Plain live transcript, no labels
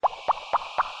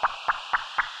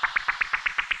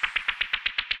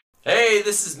Hey,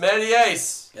 this is Matty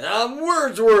Ice. And I'm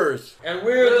Wordsworth. And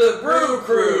we're the Brew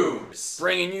Crew.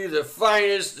 Bringing you the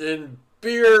finest in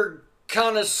beer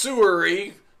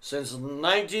connoisseury since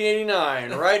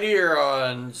 1989, right here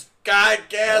on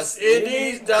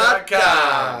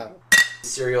SkycastIndies.com.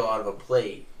 Cereal out of a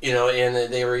plate, and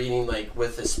they were eating like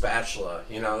with a spatula,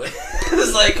 It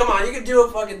was like, come on, you can do a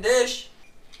fucking dish.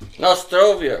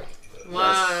 Nostrovia.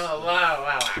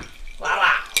 Wow.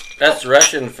 That's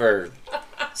Russian for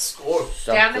Score.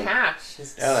 something. Down the hatch.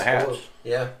 Down the hatch.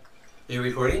 Yeah. Are you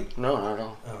recording? No, not at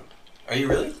all. Oh. Are you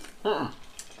really?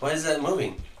 Why is that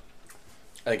moving?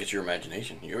 I think it's your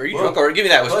imagination. Are you Whoa. drunk already? Give me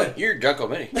that whiskey. What? You're drunk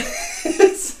already.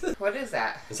 What is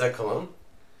that? Is that cologne?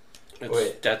 It's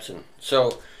Wait. Stetson.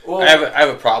 So Well, I have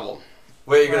a problem.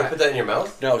 wait, you're gonna What? put that in your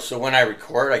mouth? No, so when I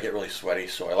record, I get really sweaty.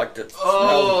 So I like to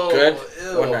Oh, smell good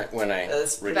ew. when I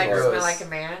That's record. Like gross. smell like a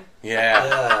man? Yeah.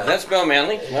 Yeah. Does that smell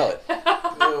manly? Smell it. Ooh,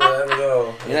 I don't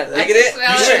know. Yeah, I look at can it. smell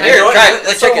You it. should I here. can- Try it.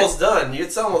 Let's It's check it. almost done.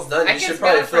 It's almost done. I You can should smell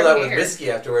probably it fill from that with here. whiskey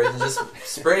afterwards and just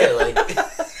spray it like.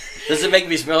 Does it make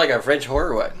me smell like a French whore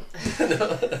or what?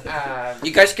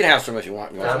 You guys can have some if you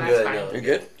want. You want I'm some? that's good. fine. No. You're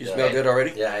good? You Yeah. smell good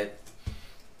already?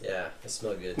 Yeah, I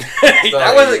smell good.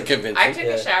 That wasn't convincing. I took Yeah.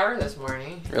 a shower this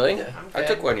morning. Really? Yeah. I'm I good.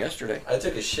 took one yesterday. I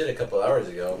took a shit a couple hours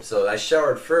ago, so I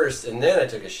showered first and then I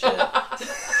took a shit.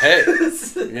 Hey,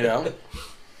 you know.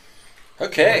 When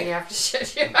Okay. you have to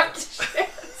shit, you have to shit.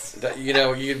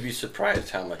 You'd be surprised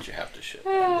how much you have to shit.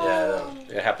 Yeah, I know.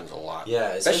 It happens a lot. Yeah,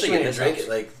 especially when in you this drink house.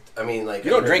 it. I don't You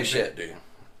don't drink shit, do you?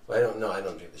 I don't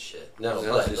drink the shit. No,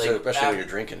 No, but especially when you're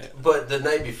drinking it. But the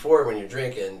night before when you're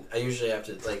drinking, I usually have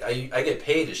to I get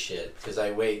paid to shit because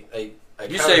I wait. I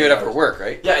You count save it up hours. for work,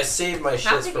 right? Yeah, I save my How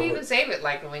shits could for you even work. save it?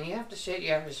 Like when you have to shit,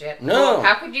 you have to shit. No.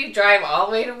 How could you drive all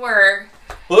the way to work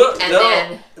Well, and no.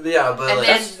 then- Yeah, but and like,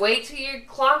 then wait till you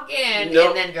clock in Nope.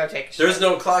 and then go take a shit? there's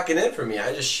no clocking in for me.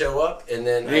 I just show up and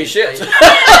then And you shit.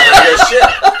 I get shit,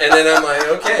 and then I'm like,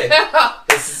 okay,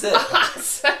 this is it.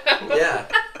 Awesome. Yeah.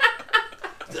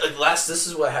 This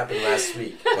is what happened last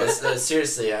week.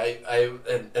 Seriously,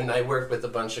 I work with a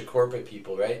bunch of corporate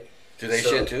people, right? Do they So-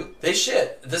 shit too? They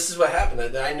shit. This is what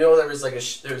happened. I know there was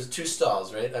there was two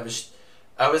stalls, right? I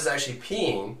was actually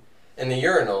peeing in the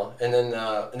urinal, and then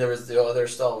and there was the other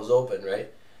stall was open, right?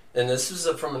 And this was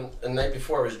from a night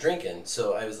before I was drinking,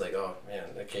 so I was like, oh man,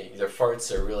 okay, their farts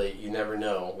are really, you never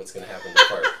know what's gonna happen to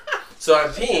fart. So I'm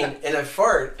peeing and I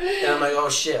fart, and I'm like, oh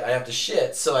shit, I have to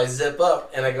shit. So I zip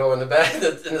up and I go in the back in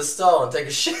the stall and take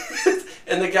a shit.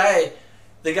 And the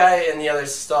guy in the other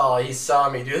stall, he saw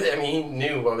me do it. I mean, he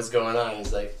knew what was going on.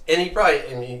 He's like, and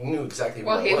he knew exactly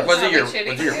Well, what he it was. Was it your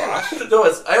Probably shitty. boss? No,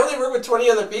 I only work with 20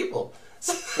 other people.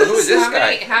 Well, who is this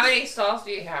guy? How many stalls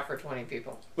do you have for 20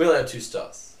 people? We only have 2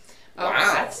 stalls. Oh,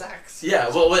 Wow. that sucks. Yeah,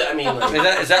 well, I mean,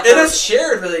 like, Is that it for- is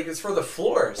shared, but like, it's for the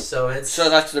floor, so it's. So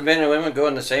that's the men and women go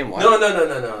in the same one? No,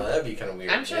 that'd be kind of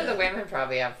weird. I'm sure yeah. the women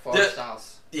probably have 4 The-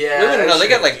 stalls. Yeah. No, they actually-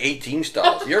 got like 18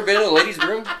 stalls. You ever been to the ladies'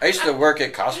 room? I used to work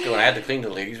at Costco and I had to clean the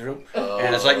ladies' room.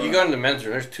 And it's like you go in the men's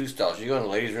room, there's 2 stalls. You go in the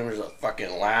ladies' room, there's a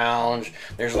fucking lounge.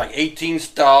 There's like 18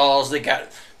 stalls. They got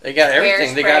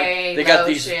everything. Hairspray, They got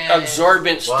these lotion.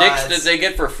 absorbent What? sticks that they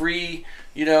get for free.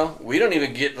 We don't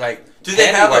even get like. Do they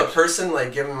handy have a wipes. person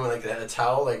like give them like a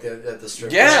towel like at the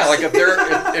strip? Yeah, clubs? like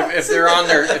if they're on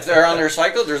their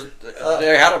cycle,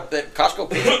 they had a Costco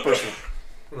pays a person.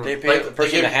 They pay the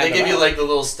person to hand they give them you out. like the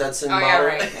little Stetson Oh, yeah, bottle.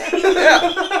 right.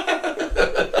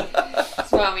 Yeah.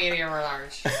 Small, medium, or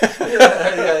large.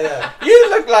 yeah. You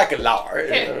look like a lard.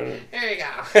 There you go.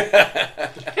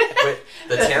 Wait,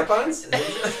 the tampons?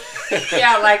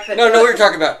 Yeah, like the No, we were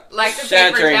talking about like the paper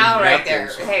sanitary towel right there.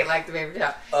 napkins. Hey, like the paper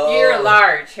towel. Oh. You're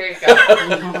large. Here you go.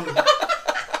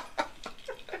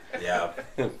 Yeah.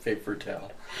 Paper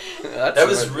towel. That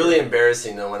was really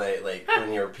embarrassing though when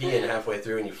when you're peeing halfway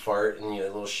through and you fart and a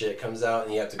little shit comes out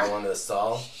and you have to go into the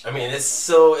stall. I mean, it's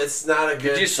not a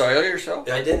good. Did you soil yourself?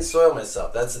 I didn't soil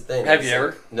myself. That's the thing. Have you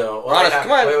ever? No. Honest, I have,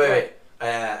 come on, wait.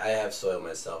 I have soiled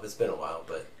myself. It's been a while,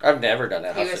 but I've never done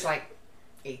that. He was like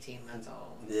 18 months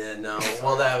old. yeah, no.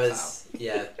 Well, that was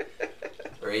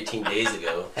or 18 days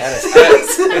ago.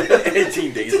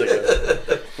 18 days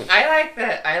ago.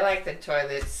 I like the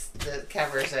toilets, the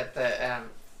covers at the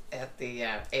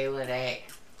A&A.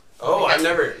 Oh, I've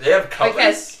never. They have covers.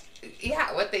 Because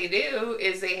yeah, what they do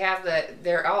is they have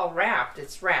they're all wrapped.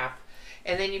 It's wrapped,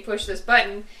 and then you push this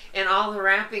button, and all the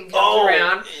wrapping comes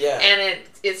around, yeah. and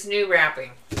it's new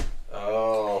wrapping.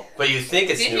 Oh, but you think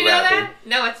it's Did new you know wrapping? that?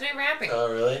 No, it's new wrapping. Oh,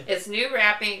 really? It's new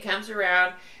wrapping. It comes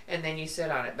around, and then you sit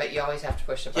on it. But you always have to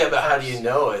push the button. Yeah, but how do first. you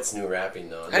know it's new wrapping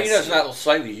though? How do you know it's not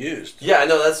slightly used? Yeah, I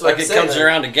know that's what Like I'm it saying, comes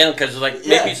around again because like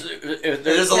Yeah. maybe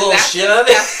There's a little That's shit on it.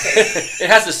 disgusting. it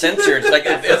has a sensor. It's like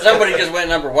if somebody just went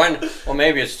number 1, well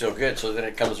maybe it's still good. So then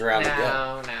it comes around again.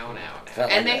 No. It's not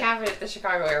And like they that. have it at the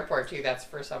Chicago airport too. That's the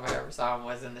first time I ever saw them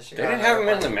was in the They Chicago. didn't have them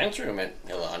in airport. the men's room at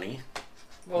Ilani.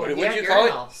 Well, What- yeah, what'd you call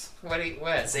it? urinals. What?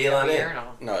 It's Ilani.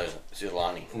 Urinal. No, it's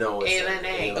Ilani. No, it's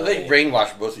A-L-N-A. They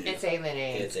brainwashed both of you. It's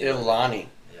A-L-N-A. It's Ilani.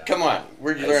 Yeah. Come on,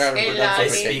 where'd you learn how to pronounce I it?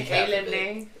 speak half of it.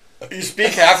 A-L-N-A. You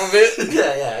speak half of it?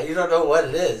 Yeah, you don't know what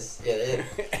it is. Yeah,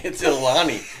 It's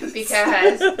Ilani.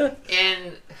 Because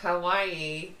in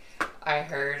Hawaii, I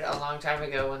heard a long time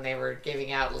ago when they were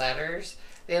giving out letters,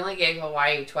 they only gave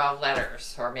Hawaii 12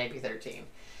 letters, or maybe 13.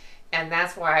 And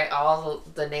that's why all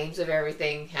the names of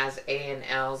everything has A and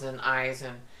L's and I's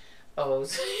and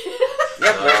O's.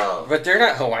 Yeah, Wow. but they're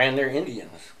not Hawaiian, they're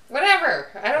Indians. Whatever.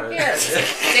 I don't care.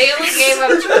 They only gave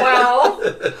them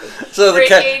 12. So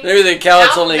Freaking maybe the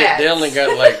Cowits only alphabets.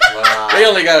 got like Wow. they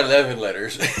only got 11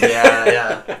 letters.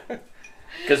 Yeah.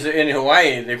 Because in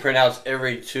Hawaii they pronounce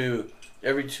every two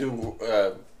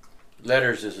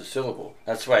letters is a syllable.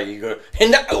 That's why you go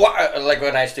like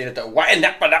when I stayed at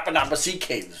the sea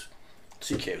caves.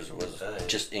 Sea caves was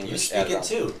just English. You speak added it on.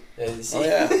 too. You see? Oh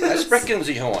yeah, I sprechen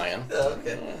Sie Hawaiian. Oh,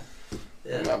 okay.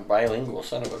 I'm Yeah. a bilingual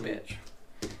son of a bitch.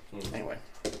 Anyway,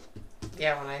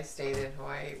 Yeah, when I stayed in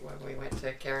Hawaii, when we went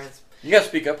to Karen's. you gotta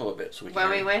speak up a little bit so we can. When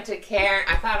hear we you. went to Karen,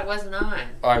 I thought it wasn't on.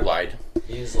 Oh, I lied.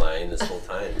 He was lying this whole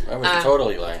time. I was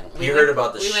totally lying. We You went- heard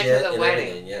about the we went shit to the and wedding.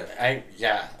 everything,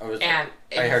 yeah. And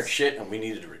I it heard was- shit and we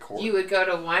needed to record. You would go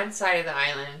to one side of the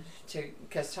island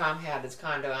because Tom had his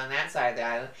condo on that side of the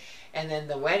island, and then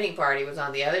the wedding party was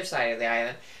on the other side of the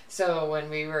island. So when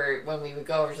we would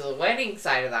go over to the wedding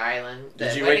side of the island,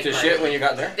 Did you wait to shit when you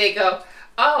got there? They go,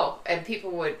 oh, and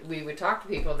we would talk to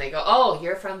people and they go, oh,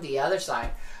 you're from the other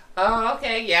side. Oh,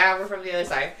 okay, yeah, we're from the other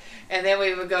side. And then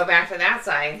we would go back to that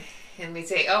side and we'd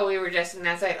say, oh, we were just in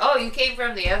that side. Oh, you came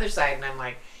from the other side. And I'm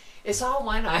like, it's all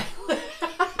one island.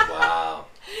 Wow.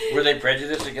 Were they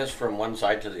prejudiced against from one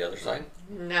side to the other side?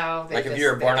 No. Like if you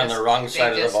were born on the wrong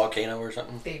side of the volcano or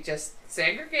something? They just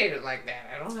segregated like that.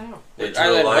 I don't know. They Which drew a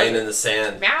island line was it? in the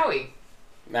sand. Maui.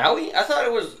 Maui? I thought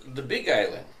it was the big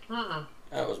island. Uh-uh.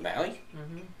 Oh, it was Maui?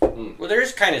 Mm-hmm. Well, there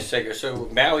is kind of segregation. So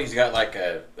Maui's got like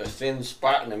a thin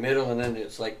spot in the middle and then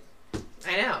it's like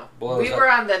I know. blows We up. were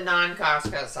on the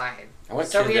non-Costco side. I went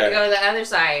So to we had to the, go to the other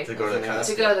side To go to the Costco.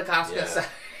 to go to the Costco Yeah. side.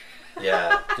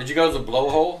 Yeah. Did you go to the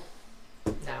blowhole?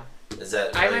 No. Is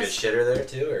that I really good was- shitter there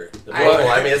too, or? The I- blowhole?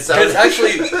 I mean, it sounds It's actually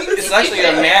it's actually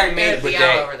a man-made It'd be all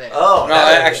bidet. over there. Oh No,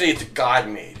 that- actually it's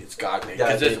God-made. It's God-made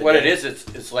because God-made what it bidet. is,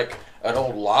 it's like an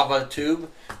old lava tube,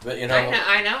 but you know.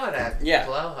 I know what a Yeah.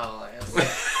 blowhole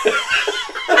is.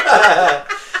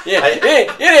 Yeah, you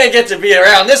didn't get to be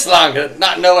around this long to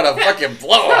not know what a fucking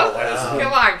blowhole is.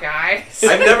 Come on, guys.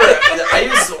 I've never.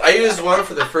 I used one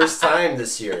for the first time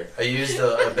this year. I used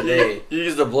a bidet. You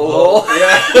used a blowhole?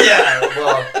 Yeah.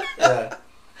 Well. Yeah.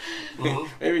 Mhm.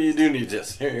 Maybe you do need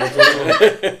this. Here, here's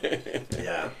one.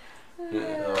 Yeah.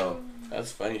 Oh.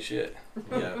 That's funny shit.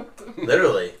 Yeah.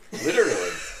 Literally.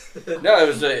 Literally. No, it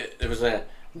was a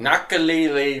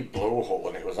Nakalele blowhole,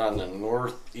 and it was on the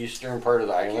northeastern part of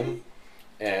the island,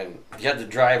 and you had to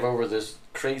drive over this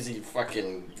crazy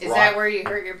fucking Is rock. that where you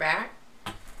hurt your back?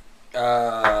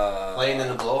 Playing in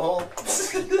the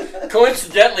blowhole.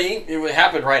 Coincidentally, it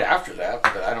happened right after that,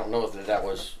 but I don't know if that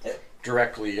was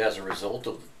directly as a result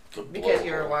of the Because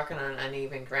you were blowhole. walking on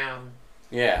uneven ground.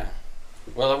 Yeah.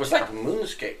 Well, it was like a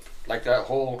moonscape, like that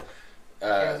whole. It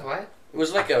was what? It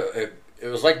was like it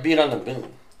was like being on the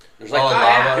moon. It was like Oh, the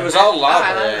lava. It was all lava,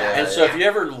 I love that. and so if you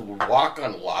ever walk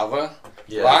on lava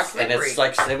Yeah. rock, It's and it's slippery.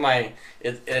 like semi,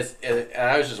 and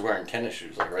I was just wearing tennis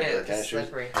shoes, like regular It's tennis shoes,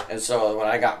 slippery. and so when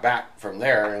I got back from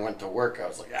there and went to work, I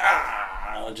was like,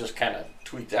 I just kind of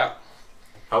tweaked out.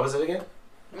 How was it again?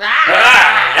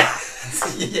 Ah!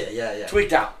 Yeah.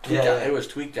 Tweaked out. Yeah. It was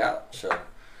tweaked out. So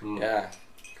Mm. yeah.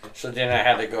 So then I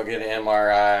had to go get an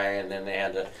MRI, and then they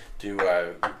had to do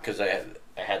because I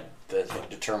had to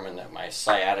determine that my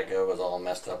sciatica was all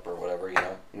messed up or whatever. You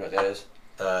know what that is?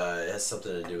 It has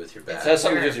something to do with your back. It has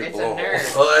something to do with your It's a blowhole.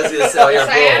 nerve. Oh, I was gonna say, oh, your blowhole.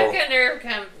 Sciatica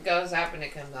nerve goes up and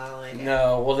it comes all the way down.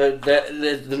 No, well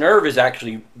the nerve is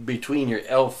actually between your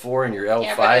L4 and your L5.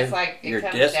 Yeah, but it's like your it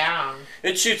comes disc. down.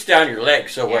 It shoots down your leg.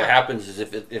 So what Yeah. happens is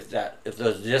if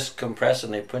those discs compress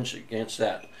and they punch against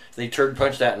that, they turd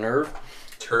punch that nerve.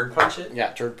 Turd punch it?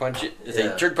 Yeah, turd punch it. If Yeah.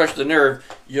 they turd punch the nerve,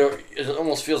 it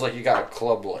almost feels like you got a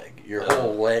club leg. Your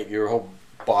whole leg, your whole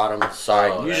bottom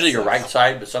side. Oh, that Usually your sucks. right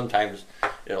side, but sometimes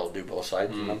it'll do both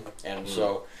sides. You know, and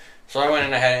so So I went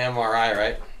and I had an MRI,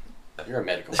 right? You're a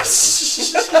medical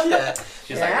person. Yeah.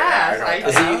 She's Yes, like,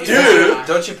 Is I it, know. dude,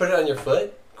 don't you put it on your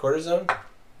foot? Cortisone?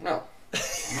 no.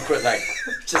 You put like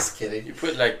Just kidding.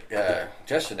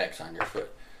 Destinex on your foot.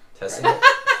 Testing it?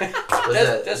 That's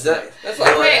like that's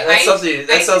I something. used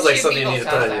That sounds to like shoot something you need to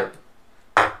people's put on thumbs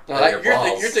your. no, on like your you're,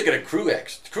 balls. you're thinking of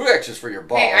Cruex. Cruex is for your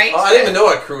balls. Hey, I- Oh, I didn't even know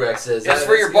what Cruex is. it's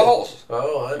for your good. balls.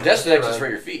 Oh, Destinex is for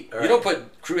your feet. All You don't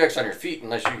put Cruex on your feet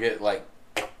unless you get like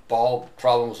ball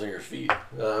problems on your feet.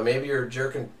 Maybe you're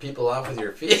jerking people off with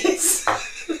your feet.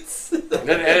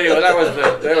 Anyway, that was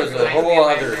a whole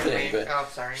other thing. But Oh,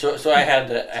 sorry. so I had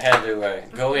to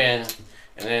go in, and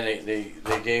then they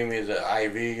gave me the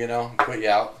IV, you know, put you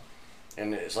out,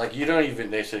 and it's like you don't even.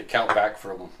 They said count back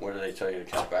from. What did they tell you to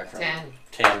count back from?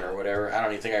 10 or whatever. I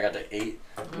don't even think I got to 8.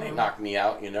 And they knocked me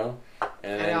out, you know.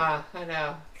 And then, I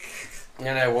know. And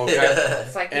then I woke up.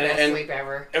 It's like the best and sleep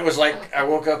ever. It was like I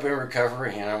woke up in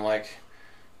recovery, and I'm like,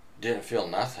 didn't feel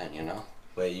nothing, you know.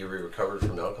 Wait, you recovered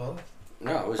from alcohol?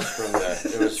 No, it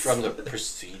was from the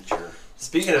procedure.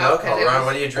 Speaking of Oh, 'cause alcohol, it Ron, was-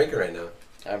 what are you drinking right now?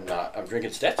 I'm not. I'm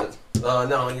drinking Stetson.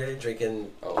 No, you're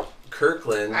drinking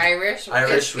Kirkland. Irish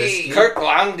whiskey.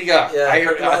 Kirklandia. Yeah,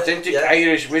 Kirkland, Authentic yeah.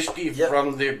 Irish whiskey Yep.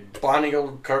 from the bonny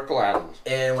old Kirkland.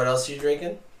 And what else are you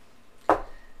drinking?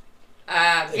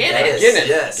 Guinness.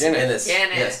 Yes, Guinness. Guinness.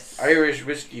 Yes. Irish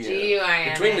whiskey.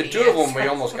 G-U-I-N-N-E-S. Between the two of them, we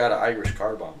almost got an Irish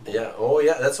car bomb. Yeah. Oh,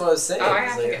 yeah. That's what I was saying. Oh, I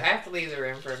It's have, like- to, I have to leave the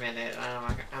room for a minute.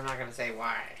 I'm not going to say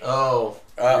why. Oh,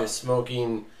 you're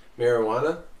smoking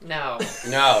marijuana? No.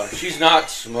 No, she's not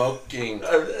smoking.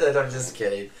 I'm just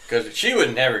kidding. Because she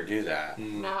would never do that.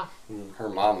 No. Her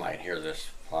mom might hear this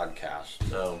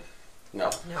podcast. No. No.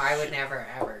 No, I would never,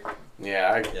 ever.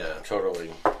 Yeah, Yeah.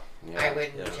 totally. Yeah. I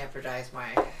wouldn't Yeah. jeopardize my...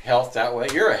 Health that way.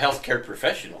 You're a healthcare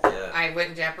professional, Yeah. I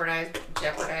wouldn't jeopardize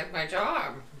my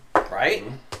job. right?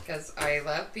 Because I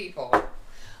love people.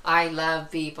 I love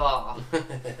people.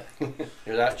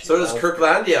 You're that. So does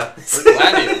Kirklandia.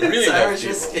 Kirklandia really It's loves Irish people.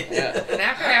 whiskey. Yeah. And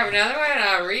after I have another one,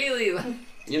 I really love...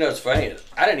 You know, it's funny.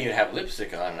 I didn't even have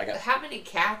lipstick on. I got How many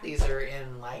Kathys are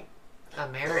in, like,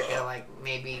 America? Like,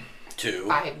 maybe 2.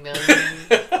 5 million?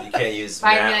 You can't use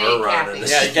 5 Matt million or Ron in Kathy.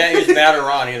 this. Yeah, you can't use Matt or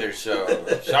Ron either. So I'm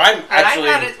And I thought actually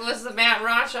it was the Matt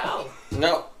Raw show.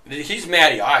 no. He's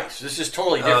Matty Ice. This is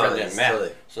totally different than it's Matt.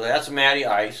 totally- So that's Matty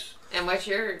Ice. And what's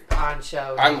your on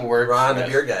show? I'm Wordsworth. Ron, the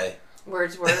beer guy.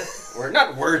 Wordsworth. We're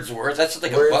not Wordsworth. That's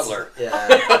like Words- a butler. Yeah.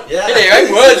 Yeah. Hey,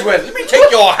 I'm Wordsworth. Let me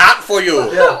take your hat for you.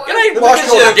 Yeah. Can I Let me wash get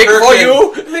you your a dick for Kirkland-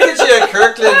 you? Let me get you a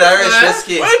Kirkland Irish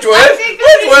whiskey. Wordsworth. I think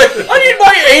that Wordsworth. I need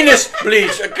my anus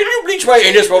bleach. Can you bleach my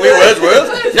anus for me,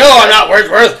 Wordsworth? No, I'm not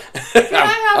Wordsworth. Can I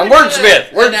have I'm another- Wordsmith.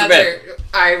 Wordsmith. another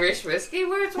Irish whiskey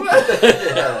Wordsworth.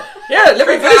 Yeah. Yeah, let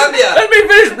me Kirklandia.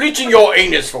 finish bleaching your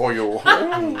anus for you.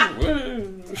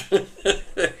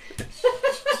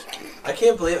 I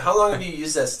can't believe how long have you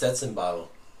used that Stetson bottle?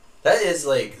 That is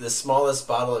like the smallest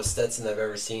bottle of Stetson I've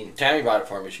ever seen. Tammy bought it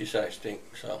for me. She said I stink.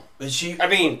 So But she I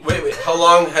mean, wait, how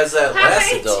long has that How many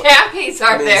lasted though? Tabbies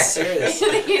are I mean, there serious.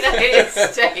 in the United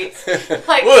States?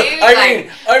 Like, well, dude, I like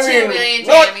mean, 2 million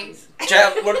not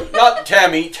Tammies. not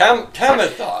Tammy,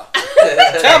 Tamitha,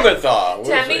 Tamitha,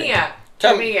 Tamia.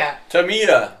 Tam- Tamia.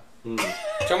 Tamia,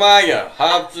 Tamaya.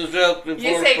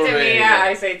 You say Tamia,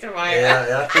 I say Tamaya. Yeah,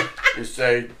 yeah. You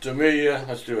say Tamia.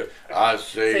 Let's do it. I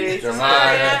say Say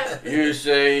Tamaya. You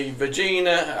say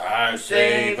Vagina. I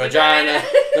say vagina.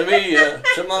 Tamia,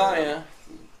 Tamaya,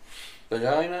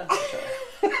 vagina.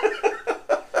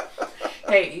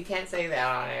 Hey, you can't say that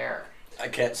on air. I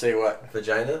can't say what.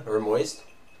 Vagina or moist?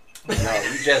 No,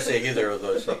 you can't say either of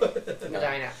those. No.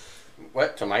 Vagina.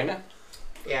 What? Tamina?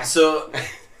 Yeah. So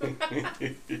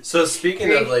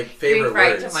speaking of like favorite Greek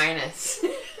right words. to minus.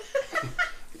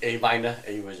 A vagina,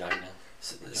 a vagina.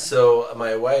 So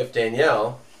my wife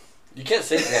Danielle. You can't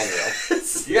say Danielle.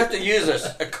 You have to use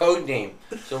a code name.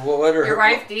 So what are Your her?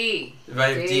 wife D.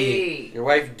 Wife D. Your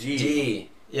wife D. D.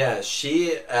 Yeah,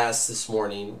 she asked this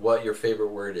morning what your favorite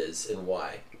word is and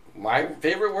why. My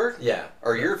favorite word? Yeah.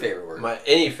 Or your favorite word?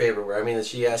 Any favorite word. I mean,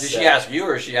 she asked. Did she ask you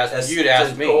or she asked you to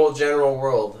ask me? The whole general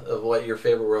world of what your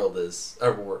favorite world is.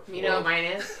 You know what mine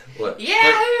is? What?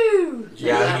 Yahoo!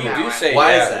 Yeah, I love you that do one. say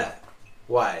Why that. is that?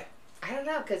 Why? I don't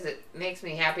know, because it makes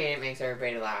me happy and it makes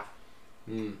everybody laugh.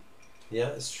 Yeah,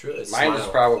 it's true. It's Mine is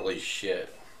smile. probably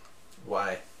shit.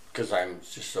 Why? Because I'm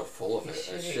just so full of it.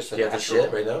 It's just a You have to natural.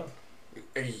 shit right now?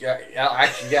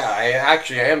 Yeah, I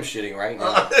actually am shitting right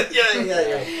now. yeah.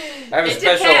 I have a It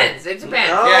special. depends. It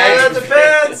depends. Oh, Yeah, it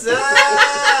depends.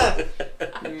 Ah!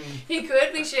 He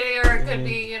could be shitty or it could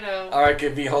be, you know. Or I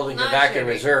could be holding it Not back in shitty.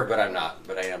 reserve, but I'm not.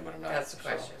 But I am, but I'm not. That's the So.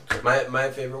 question. My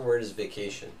favorite word is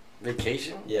vacation.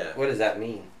 Vacation? Yeah. What does that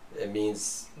mean? it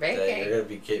means Vacate. that you're gonna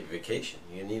be vacation.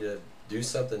 You need to do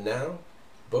something now,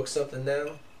 book something now,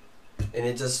 and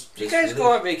it just. You guys really,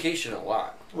 go on vacation a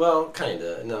lot. Well,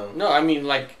 kinda. No. No, I mean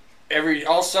like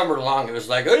all summer long. It was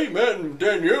like, hey Matt and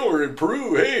Danielle are in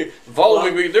Peru. Hey, the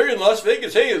following week they're in Las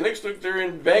Vegas. Hey, the next week they're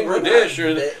in Bangladesh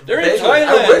or they're in Thailand.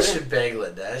 I wish in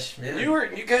Bangladesh. Man.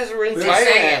 You guys were in We were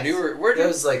Thailand. You were where? That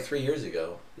was like 3 years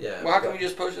ago. Yeah. Well, how come you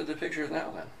just posted the pictures now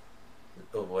then?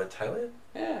 Oh, what, Thailand?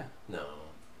 Yeah. No.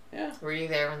 Yeah. Were you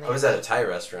there when they? I was at a Thai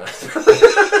restaurant. Smoking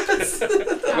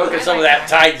I some of like that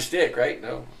Thai. Thai stick, right?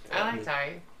 No. I like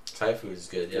Thai. Thai food is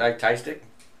good. You Yeah. like Thai stick?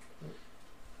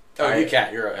 Thai- Oh, you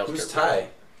can't. You're a healthcare. Who's Thai?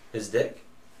 His dick?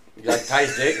 You like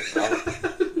Thai's dick?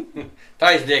 No.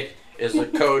 Thai's dick is the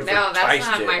code for No, Thai that's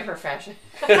not stick. my profession.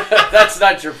 That's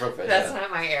not your profession. That's not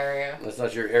my area. That's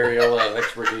not your areola of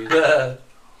expertise.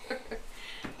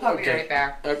 I'll be Okay. right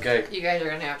back. Okay. You guys are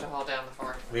gonna have to hold down the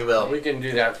fort. We will. We can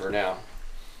do that for now.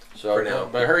 So, For now.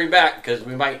 but hurry back because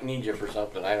we might need you for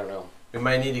something. I don't know. We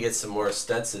might need to get some more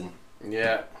Stetson.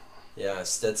 Yeah. Yeah,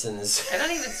 Stetson is. I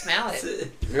don't even smell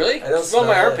it. Really? I don't smell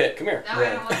my smell it. armpit. Come here. No, I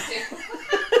Yeah. don't want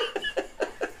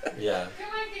to. Yeah. Come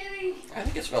on, Kitty. I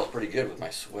think it smells pretty good with my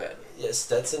sweat. Yeah,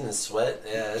 Stetson and sweat.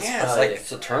 Yeah, it's Yeah, it's probably, like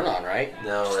it's a turn on, right?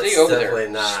 no, Stay it's over definitely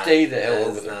there. not. Stay the hell That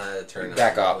over is there. not a turn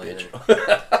Back on. off,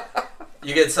 bitch.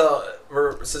 You can tell.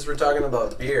 Since we're talking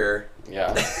about beer.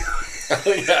 Yeah.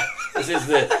 Yeah. This is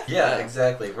the. Yeah,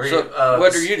 exactly. So,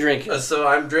 what are you drinking? So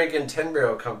I'm drinking 10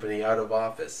 Barrel Company out of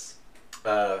office.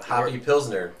 Hoppy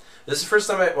Pilsner. This is the first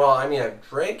time I've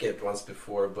drank it once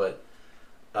before, but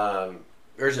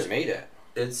Where's it made at?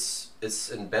 it's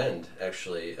in Bend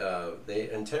actually. They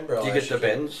in 10 Barrel. Do you get the actually-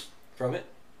 bends from it?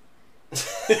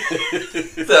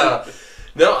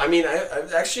 No, I mean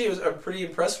I'm pretty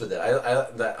impressed with it.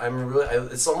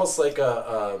 It's almost like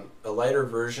a lighter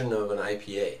version of an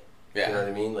IPA. Yeah. You know what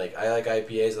I mean? Like I like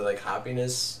IPAs. I like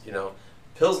hoppiness. You know,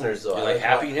 Pilsners though. You I like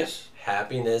happiness?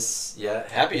 Happiness, yeah.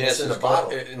 Happiness in is a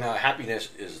bottle. No, happiness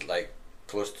is like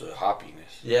close to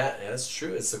hoppiness. Yeah, that's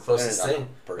true. It's the closest And thing,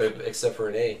 person. except for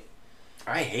an A.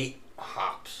 I hate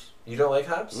hops. You don't like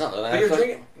hops? No, but you're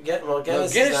drinking. Guinness.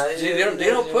 Guinness, is not, see, they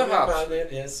don't put hops.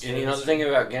 Yes, And you know the thing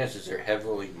about Guinness is they're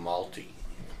heavily malty.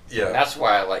 Yeah. And that's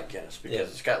why I like Guinness because Yeah.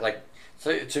 it's got like,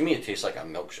 so to me it tastes like a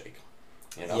milkshake.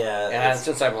 You know. Yeah, And it's-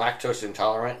 since I'm lactose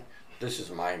intolerant, this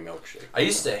is my milkshake. I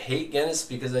used to hate Guinness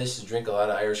because I used to drink a lot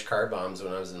of Irish car bombs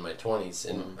when I was in my 20s,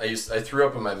 and I threw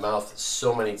up in my mouth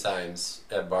so many times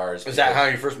at bars. Is that how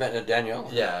you first met Danielle?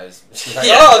 Yeah. I was, She's like,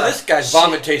 oh, this guy's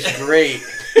vomit tastes great.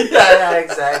 yeah,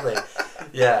 exactly.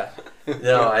 Yeah.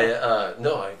 No, I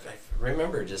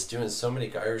remember just doing so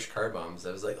many Irish car bombs.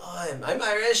 I was like, oh, I'm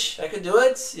Irish. I could do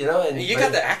it, you know. And You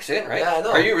got the accent, right? Yeah, I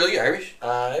know. Are you really Irish?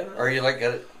 Uh, Or are you like,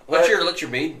 what's your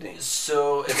maiden name?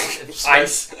 So it's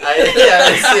Ice.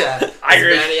 yeah.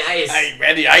 Irish. Matty Ice.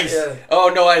 Matty Ice. Yeah. Oh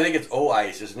no, I think it's O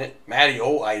Ice, isn't it? Matty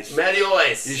O Ice. Matty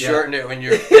Ice. You yeah. shorten it when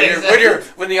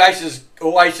Exactly. when the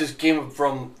O Ices came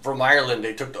from Ireland,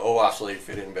 they took the O off so they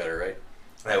fit in better, right?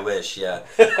 I wish, yeah.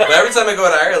 But every time I go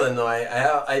to Ireland, though,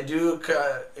 I do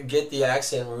get the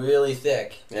accent really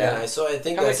thick. Yeah. So I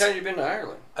think How many that's. times have you been to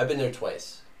Ireland? I've been there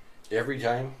twice. Every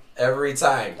time? Every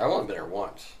time. I've only been there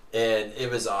once. And it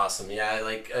was awesome. Yeah,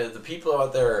 the people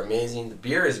out there are amazing. The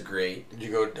beer is great. Did you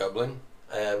go to Dublin?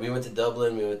 We went to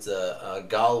Dublin. We went to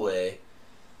Galway,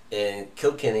 and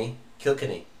Kilkenny.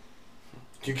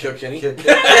 Did you kill Kenny?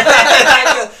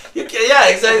 Yeah,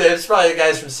 exactly. It's probably the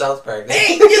guys from South Park.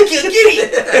 Hey, you kill Kenny!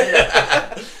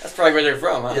 yeah, That's probably where they're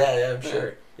from, huh? yeah, I'm sure.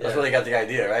 Yeah. That's where they got the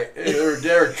idea, right? They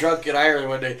were drunk in Ireland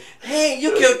one day. Hey,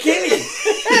 you killed Kenny!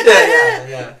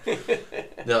 yeah.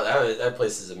 No, that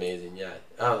place is amazing. Yeah,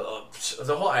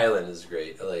 the whole island is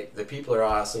great. Like the people are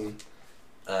awesome.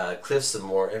 Cliffs of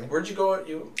Moher. And where'd you go?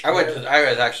 I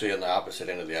was actually on the opposite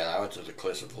end of the island. I went to the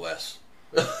Cliffs of Less.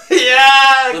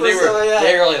 Yeah, So they were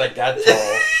only like that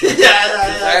tall.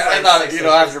 I thought,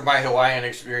 after my Hawaiian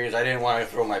experience, I didn't want to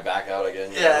throw my back out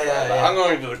again. Yeah. I'm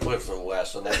going to the Cliffs of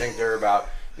West, and I think they're about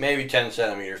maybe 10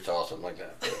 centimeters tall, something like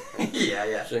that.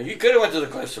 yeah. So you could have went to the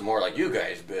Cliffs of more like you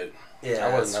guys, but Yeah,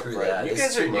 I wasn't up screw for that. it.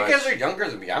 It's too You much. guys are younger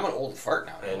than me. I'm an old fart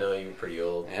now. I know you're pretty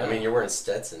old. Yeah. I mean, you're wearing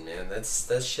Stetson, man. That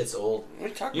shit's old. What are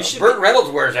you talking You about? should Burt be- Reynolds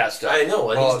wears that stuff. I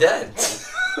know, and Well, he's dead.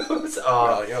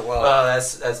 well,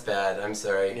 that's bad. I'm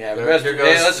sorry. Yeah, but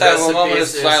let's have a moment of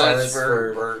silence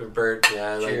for Bert.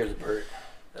 Yeah, cheers, Bert.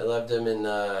 I loved him in.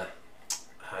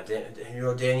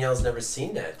 Danielle's never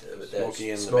seen that. Smokey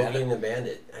and the Smokey Bandit? and the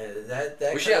Bandit.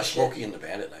 That We should have shit. Smokey and the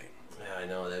Bandit night. Yeah, I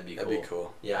know that'd be That'd be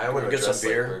cool. Yeah, I want to Get some dress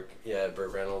beer? like Burt. Yeah,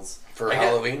 Burt Reynolds For I got-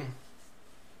 Halloween,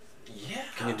 Yeah.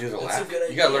 can you do the that's laugh? A good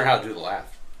You gotta idea. learn how to do the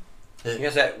laugh. You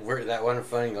guys that one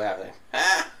funny laugh.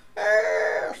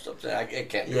 It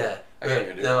can't be. Yeah. I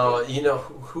can't do No, it. you know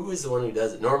who is the one who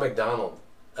does it? Norm Macdonald.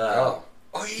 Oh,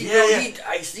 I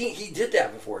think he did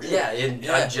that before. Didn't he?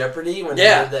 On Jeopardy when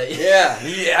Yeah, he did that.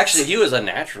 yeah. He was a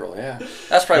natural. Yeah,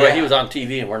 that's probably why he was on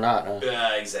TV and we're not. Huh?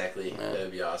 Yeah, exactly. Yeah.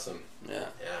 That'd be awesome. Yeah.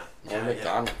 Yeah. Norm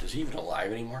Macdonald, is he even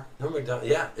alive anymore? Norm Macdonald.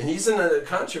 Yeah, and he's in a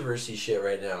controversy shit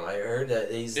right now. I heard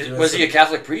that he's doing. Was he a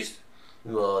Catholic priest?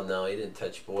 Well, no, he didn't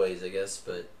touch boys, I guess,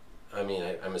 but. I mean,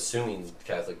 I'm assuming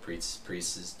Catholic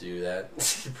priestesses do that.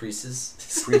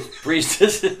 Priestesses?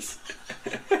 Priestesses.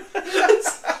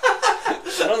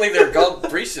 I don't think they're called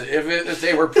priestesses. If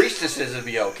they were priestesses, it'd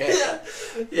be okay.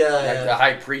 Yeah. Like the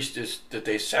high priestess that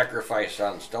they sacrificed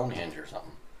on Stonehenge or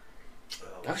something.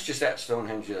 I was just at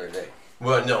Stonehenge the other day.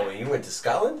 Well, no, you went to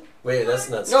Scotland? Wait, that's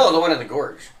not No, Scotland. the one in the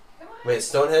gorge. Wait,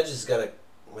 Stonehenge has got a...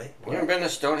 Wait, You ever been to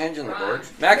Stonehenge in the gorge?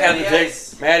 Matty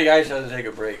Matty Ice had to take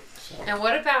a break. So. And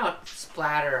what about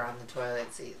splatter on the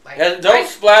toilet seat? Like, Don't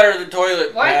splatter the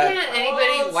toilet, why Matt. can't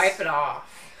anybody wipe it off?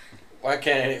 Why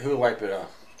can't who wipe it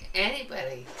off?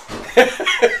 Anybody.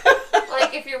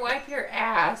 Like if you wipe your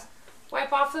ass,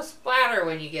 wipe off the splatter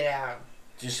when you get out.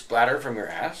 Do you splatter from your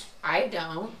ass? I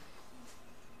don't.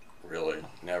 Really?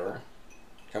 Never?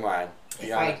 Come on.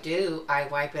 If I do, I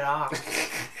wipe it off.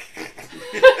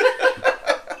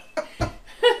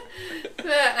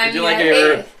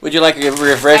 Would you like a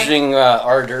refreshing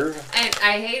hors d'oeuvre?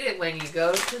 I hate it when you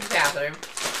go to the bathroom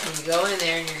and you go in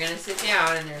there and you're gonna sit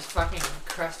down and there's fucking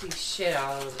crusty shit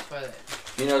all over the toilet.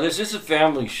 You know, this is a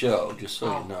family show, just so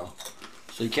Oh. you know.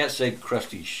 So you can't say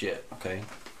crusty shit, okay?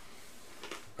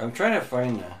 I'm trying to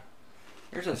find the...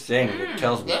 There's a thing that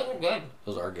tells me... Those are good.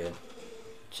 Those are good.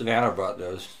 Savannah brought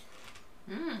those.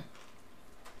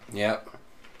 Yep.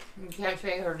 You can't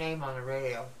say her name on the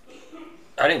radio.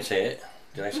 I didn't say it.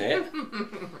 Did I say it?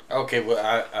 Okay, well,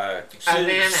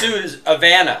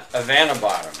 Havana. Havana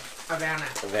Bottom. Havana.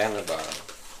 Havana Bottom.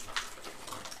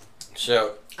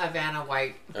 So, Havana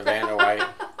White. Havana White.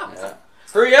 Yeah.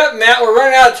 Hurry up, Matt, we're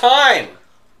running out of time.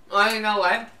 Well, you know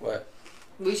what? What?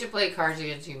 We should play Cards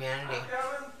Against Humanity.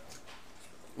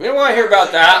 We don't want to hear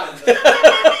about that.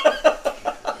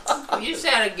 You just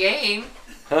had a game.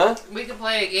 Huh? We could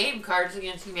play a game, Cards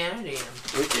Against Humanity.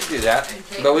 We could do that.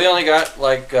 Okay. But we only got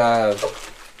like,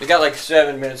 we got like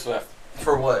 7 minutes left.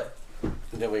 For what? And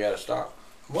then we gotta stop.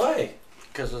 Why?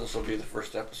 Because this will be the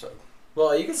first episode.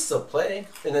 Well, you can still play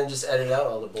and then just edit out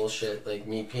all the bullshit, like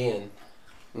me peeing.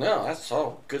 No, that's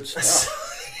all good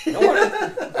stuff. No,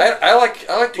 I like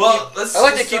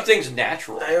to keep things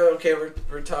natural. Okay,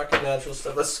 we're talking natural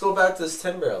stuff. Let's go back to this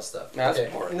 10 barrel stuff. No, that's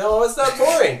okay. boring. No, it's not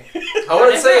boring. I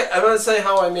want to say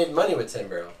how I made money with 10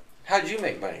 barrel. How did you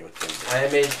make money with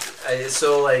things?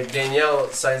 So like Danielle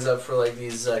signs up for like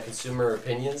these consumer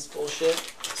opinions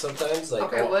bullshit sometimes. Like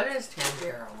Okay, what is 10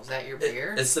 Barrel? Is that your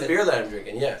beer? It's the beer that I'm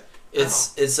drinking. Yeah,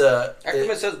 it's How come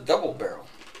it says double barrel?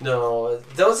 No,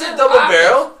 don't say double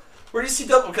barrel. Where do you see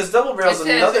double? Because double barrel is it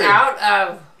says another. out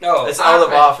of. No, It's out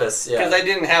of office. Yeah. Because I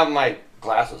didn't have my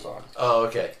glasses on. Oh,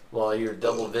 okay. Well, you're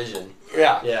double vision.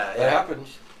 Yeah. Yeah, That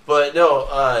happens. But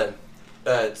no,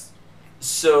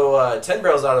 10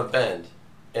 Barrel's out of Bend,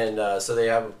 and so they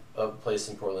have a place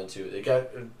in Portland too. They got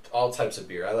all types of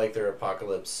beer. I like their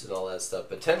Apocalypse and all that stuff.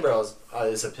 But 10 Barrel's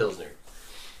is a Pilsner,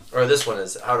 or this one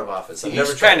is out of office. I've never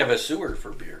He's tried. kind of a sewer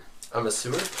for beer. I'm a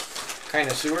sewer. Kind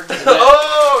of sewer.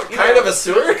 Oh, kind of a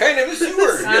sewer. Kind of a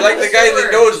sewer. Kind You're like of the a guy sewer.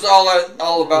 that knows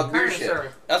all about beer Kind of shit.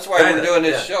 sewer. That's why Kinda, we're doing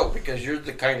this yeah. show, because you're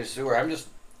the kind of sewer. I'm just.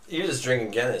 You're just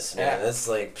drinking Guinness, man. Yeah. That's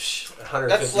like 150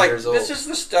 That's like years old. this is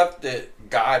the stuff that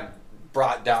God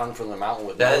brought down from the mountain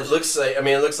with That Moses. looks like. I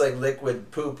mean, it looks like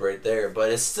liquid poop right there,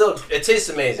 but it's still. It tastes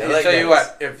amazing. I I like tell you Guinness.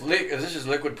 what, if this is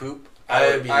liquid poop,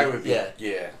 I would be.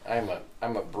 Yeah,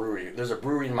 I'm a brewery. There's a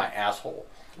brewery in my asshole.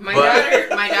 My But-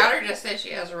 daughter just said she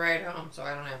has a ride home, so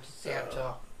I don't have to stay up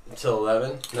till. Until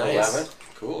 11. Till Nice. 11?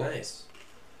 Cool. Nice.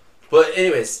 But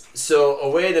anyways, so a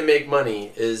way to make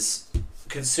money is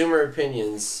consumer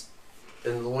opinions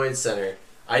in the Lloyd Center.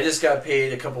 I just got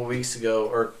paid a couple weeks ago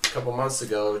or a couple months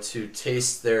ago to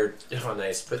taste their. Oh,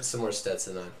 nice. Put some more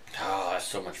Stetson on. Oh, that's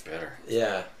so much better.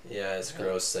 Yeah, it's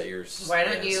gross that you're. Why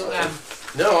don't you?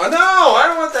 No, I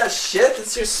don't want that shit.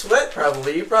 That's your sweat,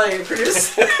 probably. You probably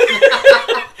produce.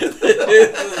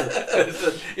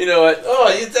 You know what? Oh,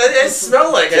 I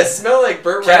smell like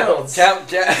Burt Reynolds. Oh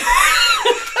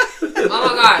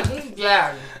my God, he's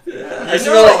dead. I You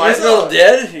smell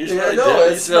dead? You Yeah, smell I know,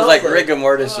 dead? it It smells like smells like- rigor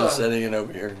mortis Oh. is sitting in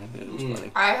over here. It's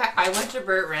funny. I went to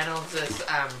Burt Reynolds'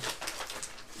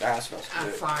 That smells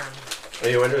good. farm. Oh,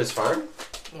 you went to his farm?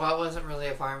 Well, it wasn't really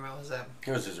a farm. It was a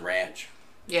It was his ranch.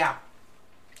 yeah.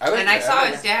 I And I saw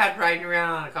his dad riding around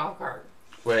on a golf cart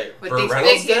Wait, with Burt these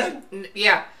Reynolds' big, dad?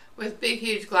 yeah, With big,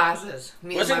 huge glasses.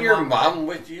 Me and Wasn't my your mom mom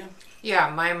with you?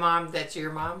 Yeah, my mom. That's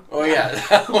your mom. Oh yeah.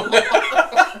 That one.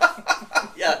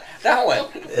 Yeah, that one.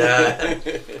 Yeah.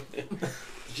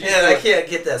 Man, I can't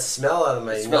get that smell out of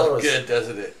my It smells nose. good,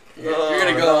 doesn't it? You're Oh,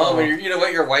 gonna go no. home and you know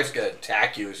what? Your wife's gonna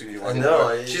attack you as soon as you walk in the know,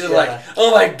 door. She's yeah. like, oh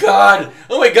my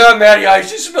god, Matty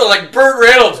Ice, you smell like Burt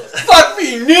Reynolds. Fuck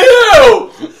me,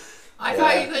 no! I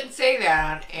thought you couldn't say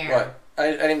that on air. What?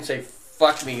 I didn't say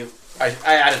fuck me. I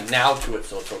added now to it,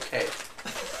 so it's okay.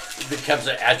 It becomes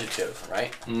an adjective,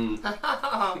 right?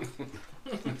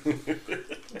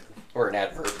 Or an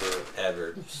adverb or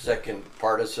Adverb. second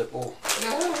participle.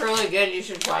 That was really good. You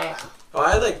should try it. Oh,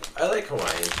 I like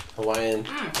Hawaiian. Hawaiian.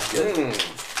 Good.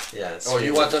 Mm. Yeah. It's Oh, you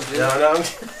sweet. want some too? No, no. I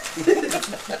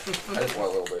just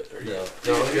want a little bit. There you No,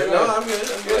 go. no, I'm good. No, I'm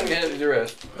good. I'm Go ahead and good. get the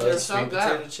rest. They're so Sweet good.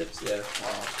 potato chips. Yeah.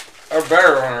 Or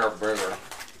better on our burger.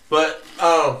 But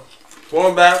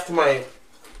going back to my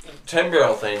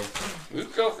 10-barrel thing. You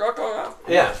go.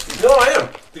 Yeah. No, I am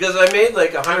because I made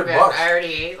like $100. I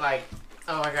already ate like.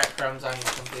 Oh, I got crumbs on your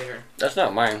computer. That's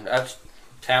not mine. That's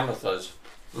Tamitha's.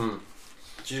 Mm.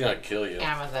 She's gonna kill you.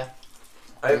 Amethyst.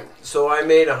 So I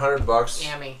made $100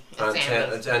 Yummy. It's on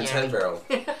Amethyst. 10 barrel.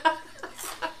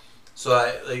 So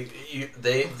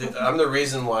I'm the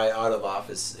reason why Out of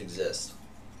Office exists.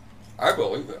 I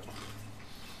believe it.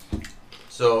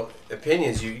 So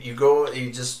opinions, you go,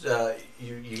 you just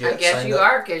you get. I guess signed you up.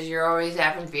 are because you're always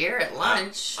having beer at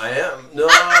lunch. I am. No.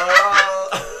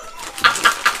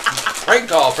 Prank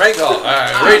call. Erase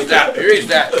that.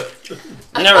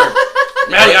 Never.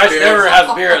 Matty Ice never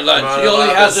has beer at lunch. He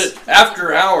only has it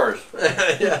after hours.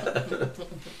 Yeah.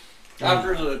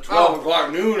 After the 12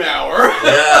 o'clock noon hour.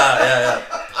 Yeah.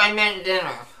 I meant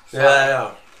dinner.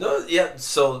 Yeah. No, yeah.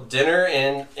 So dinner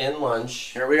and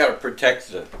lunch. Here, we gotta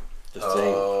protect the thing.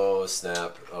 Oh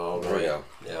snap! Oh There we boy. go.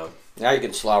 Yeah. Now you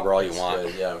can slobber all you want.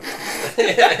 Good, yeah.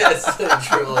 It's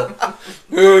true.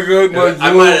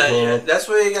 That's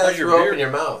what you gotta How's your throw up beer? in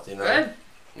your mouth, you know.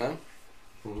 Good.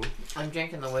 No? I'm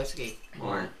drinking the whiskey.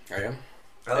 I am.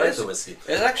 I like the whiskey.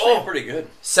 It's actually Oh. pretty good.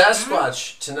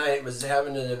 Sasquatch tonight was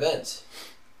having an event.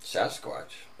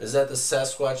 Sasquatch. Is that the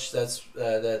Sasquatch that's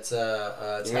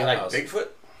You mean like House? Bigfoot?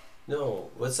 No,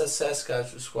 what's that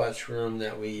Sasquatch room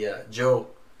that we Joe?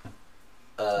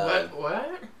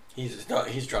 What?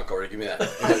 He's drunk already. Give me that.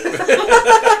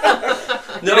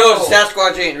 No, You know,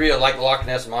 Sasquatch ain't real, like the Loch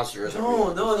Ness Monster isn't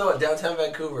real. no, downtown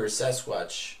Vancouver,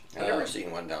 Sasquatch. I've never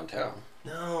seen one downtown.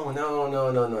 No.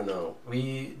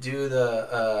 We do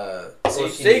the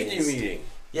safety Safety meetings. meeting.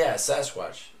 Yeah,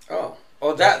 Sasquatch. Oh,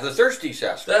 the thirsty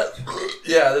Sasquatch.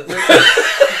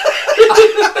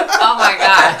 Oh my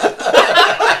god.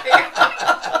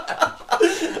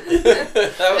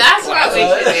 That's what we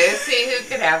should do. See who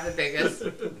could have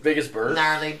the biggest bird.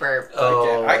 gnarly burp.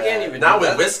 Oh, I can't even Not do with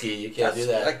that. whiskey. You can't do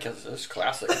that. That's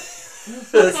classic.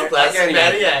 That's classic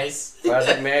Matty Ice.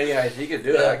 Classic Matty Ice. He could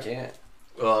do it. I can't.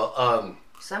 Well,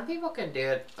 Some people can do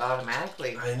it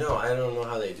automatically. I know. I don't know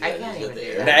how they do I that. can't You even get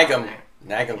do the that. air.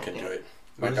 Nagum can do it.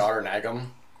 My Who's- daughter Nagum.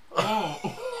 Oh.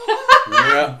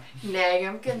 Yeah, Nag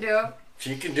 'em can do it.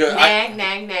 she can do it.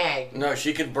 Nag. No,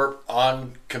 she can burp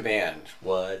on command.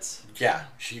 What? Yeah,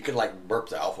 she can like burp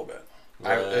the alphabet.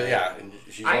 Right. Yeah, and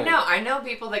she's I only- know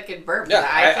people that can burp. Yeah, but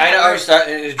I can't always burp. thought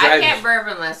it I drives. can't burp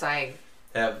unless I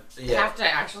Yeah. have to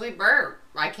actually burp.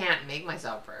 I can't make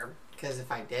myself burp because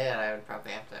if I did, I would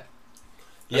probably have to.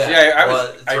 Yeah. See,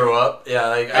 I throw up. Yeah.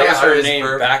 Like I got her always name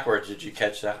burp. backwards. Did you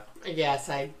catch that? Yes,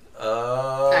 I.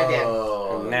 Oh. I did.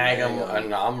 Nagum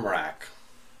Anamrak.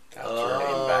 That's her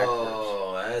name backwards.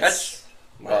 Oh, That's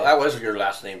well, that was your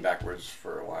last name backwards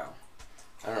for a while.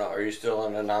 I don't know. Are you still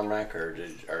on Anamrak or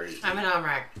are you? I'm an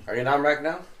Omrak. Are you an Amrak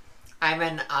now? I'm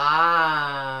an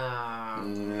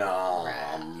No,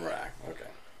 Amrak. Okay.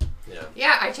 Yeah.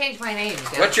 Yeah, I changed my name.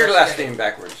 What's your last name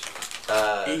backwards?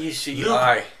 ECI.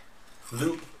 ECI.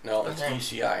 Loop. No, it's Okay.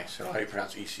 ECI. So how do you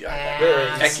pronounce ECI?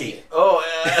 And- Eki. Oh.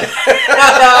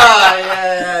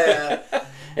 Yeah.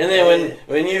 And then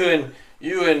when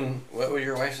you and what was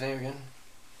your wife's name again?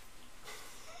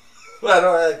 Well, I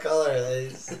don't know how to call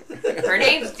her. Her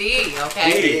name's Dee.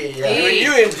 Okay. Dee, yeah. Dee. When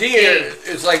you and D are,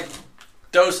 it's like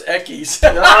Dos Equis.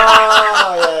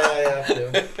 Oh, yeah.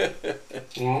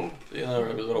 Mm-hmm. You know,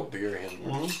 a little beer in.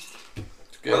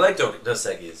 It's good. I like Dos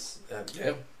Equis.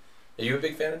 Yeah. Are you a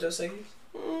big fan of Dos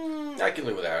Equis? I can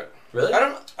live without it. Really? I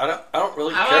don't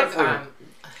really I care like for. I don't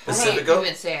Pacifico?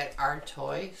 even say it.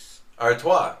 Artois.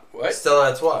 Artois. What? Stella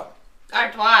Artois.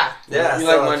 Artois. Yeah. You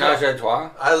Stella like Menage Artois. a Trois?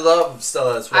 I love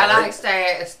Stella Artois. I like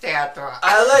stay Artois.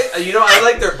 I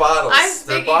like their bottles. I'm Their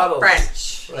speaking bottles.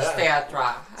 French. Yeah. Stay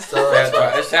Artois. Stella That's Artois.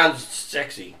 right. It sounds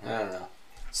sexy. I don't know.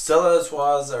 Stella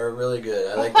Artois are really good.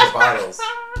 I like their bottles.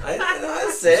 I know how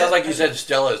to say It it. sounds like you said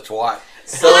Stella's twat.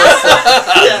 Stella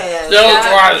yeah. Stella's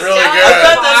twat is really I good.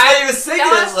 thought that's what he was thinking.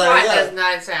 Stella's Like, twat yeah. does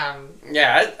not sound.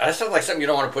 Yeah, that sounds like something you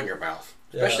don't want to put in your mouth.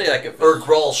 Especially like if Or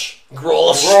Grolsch.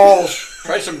 Grolsch. Grolsch.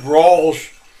 Try some Grolsch.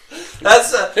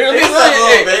 That's a. Here, He's like a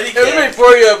little bit. He let me can't-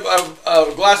 pour you a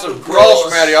glass of Grolsch,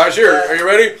 Matty. Here, are you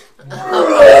ready?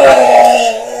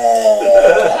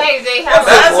 Hey, they have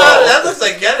That looks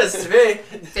like Guinness to me.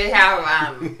 they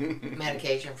have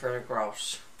medication for the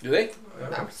gross. Do they? No,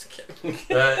 I'm just kidding.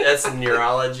 That's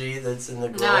neurology that's in the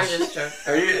Grolsch. No, I just joking.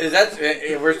 Are you? Is that?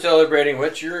 We're celebrating.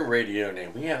 What's your radio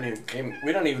name? We haven't even came.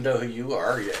 We don't even know who you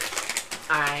are yet.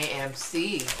 I am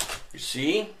C. You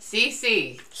see?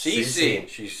 CC. CC.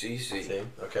 She's CC. See?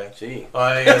 Okay. C. Oh,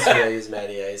 I guess we gotta use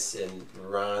Matty Ice and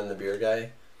Ron, the beer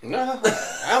guy. No,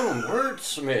 I'm a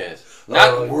wordsmith, not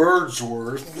Oh.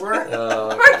 Wordsworth.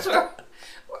 Wordsworth.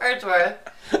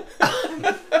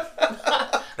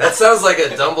 That sounds like a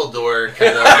Dumbledore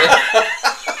kind of.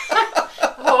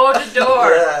 Hold the door.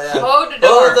 Yeah, yeah. Hold the door.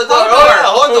 Hold the door. Oh, yeah,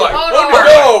 hold the door. Hold Hold the the door.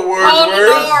 No, Wordsworth. Hold the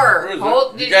door.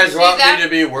 Hold- You did guys you see want that? me to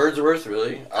be Wordsworth,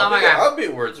 really? Oh my God. I'll be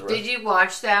Wordsworth. Did you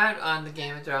watch that on the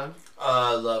Game of Thrones?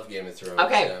 I love Game of Thrones.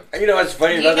 Okay. Yeah, You know what's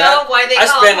funny You about know that? why they I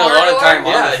call spend a it lot of time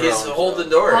on yeah the he's throne, hold so. the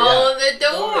door. Hold the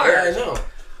door. Yeah, I know.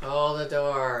 Hold the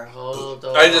door. Hold the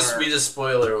door. We just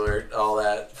spoiler alert all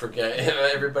that. Forget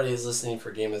everybody's listening for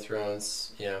Game of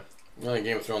Thrones. Yeah, The only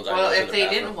Game of Thrones I Well, know is in if the they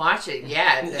bathroom. didn't watch it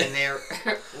yet, then they're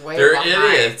way they're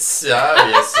behind. idiots,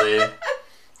 obviously.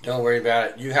 Don't worry about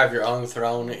it. You have your own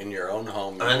throne in your own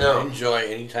home. I know. Enjoy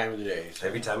any time of the day. So.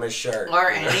 Every time I shark. Or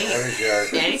Every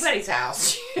shark. anybody's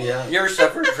house. Yeah. You ever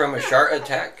suffered from a shark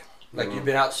attack? Like you've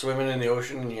been out swimming in the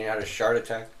ocean and you had a shark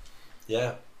attack?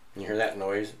 Yeah. You hear that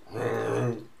noise?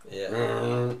 Yeah.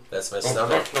 That's my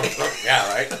stomach.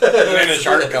 Yeah, right? And then the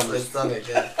shark That's my comes. stomach.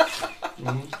 Yeah.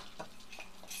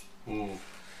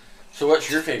 So what's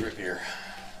your favorite beer?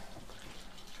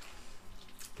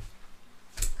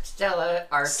 Stella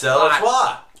or Stella Twat.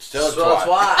 Twat. Stella Stella Twat.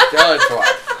 Twat. Stella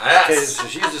Twat. Okay, Yes. so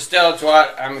she's a Stella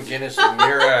Twat. I'm a Guinness and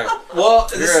you're a... Well,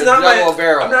 You're this a is not double my.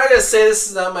 barrel. I'm not gonna say this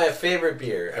is not my favorite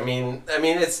beer. I mean,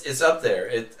 it's up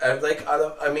there. I like.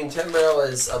 I mean, 10 Barrel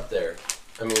is up there.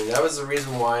 I mean, that was the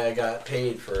reason why I got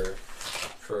paid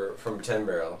from 10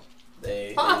 Barrel.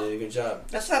 They did a good job.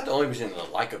 That's not the only reason I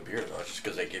like a beer, though. It's just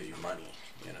because they give you money,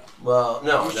 you know. Well,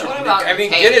 no. What no. about I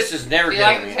mean, the Guinness taste? is never Do you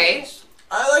like giving the me... taste?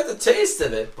 I like the taste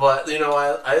of it, but you know,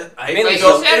 I Mainly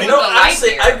go, you said you know, it was a light honestly,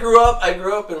 beer. I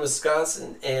grew up in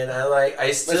Wisconsin, and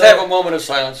I still. Let's have a moment of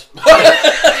silence. Do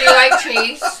you like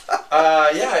cheese? Yeah,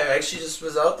 I actually just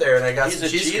was out there and I got He's some a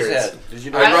cheese cheesehead. curds. Did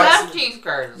you know I I brought love some- cheese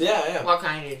curds. Yeah, yeah. What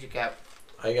kind did you get?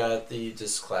 I got the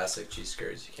just classic cheese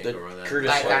curds. You can't The go wrong with that. Curtis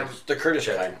Like, ones. The Curtis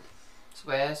cheddar. kind.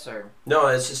 Swiss or No,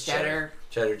 it's just cheddar. cheddar?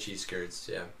 Cheddar cheese curds,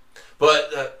 yeah.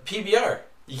 But PBR.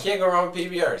 You can't go wrong with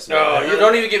PBRs. No, you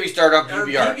don't even get me started on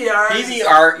PBR.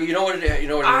 PBR. You know what it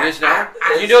is now?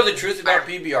 You know the truth about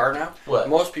PBR now? What?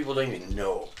 Most people don't even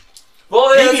know.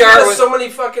 Well, PBR there's was- so many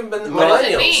fucking What does it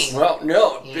millennials. mean? Well,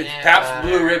 no. You It's never- Pabst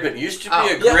Blue Ribbon. It used to be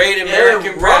Oh. a great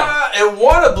American brand. It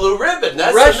won a blue ribbon.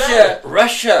 That's the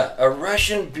matter. A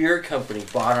Russian beer company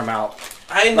bought them out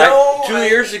I know. like 2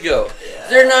 years ago. Yeah.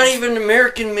 They're not even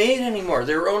American made anymore.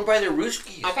 They're owned by the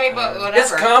Ruskies. Okay, but whatever.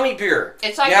 It's commie beer.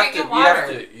 It's like you have drinking to, you have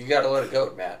water. you got to let it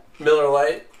go, Matt. Miller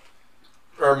Lite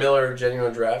or Miller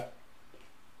Genuine Draft.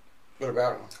 What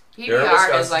about them? You're in PBR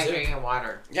Wisconsin, is like too. drinking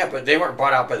water. Yeah, but they weren't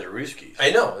bought out by the Ruskies.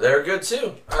 I know they're good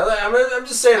too. I'm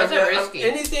just saying. What's a Ruski?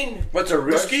 Anything. What's a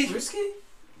Ruski? Ruski?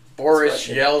 Boris That's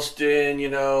what Yeltsin, you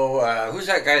know. Who's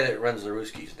that guy that runs the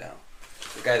Ruskies now?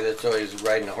 The guy that's always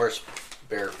riding a horse,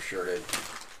 bare-shirted.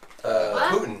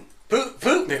 What? Putin.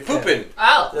 Poopin'.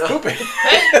 Oh. Yeah. Poopin'.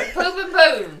 Poopin'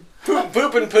 Putin.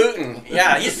 Poopin' Putin.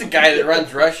 Yeah, he's the guy that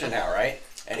runs Russia now, right?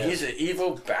 And Yeah. he's an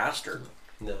evil bastard.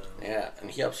 No, Yeah, and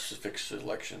he helps fix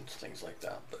elections, things like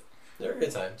that. But, they're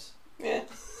good times. yeah.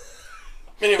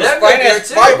 And it was They're good beer,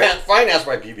 too. financed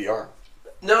by PBR.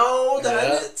 No,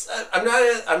 Yeah. I'm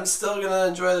not. I'm still gonna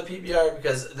enjoy the PBR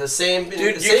because the same.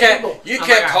 Dude, the you same can't people. you Oh my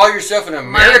can't God. call yourself an My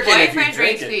American if you boyfriend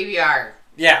drink drinks it. PBR.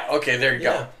 Yeah, okay, there you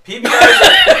Yeah, go.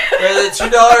 PBRs. They're the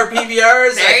 $2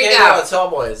 PBRs. There I you can't go. go with tall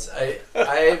boys. I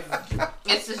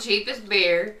It's the cheapest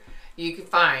beer you can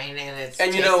find, and it's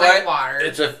And you tastes know like what? water.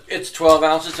 It's 12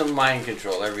 ounces of mind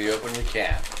control every you open the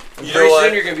can. And You pretty know what?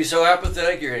 soon you're gonna be so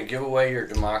apathetic you're gonna give away your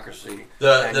democracy.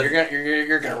 And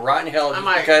you're gonna rot in hell I'm just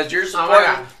like, because you're oh my supporting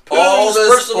God. all Putin's this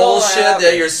personal bullshit that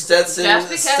habits. your Stetson. Just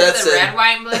because Stetson. the red,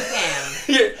 white, and blue can.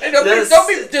 Hey, don't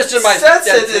be dissing my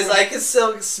Stetson Stetson. is. I can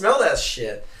still smell that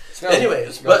shit. Anyway,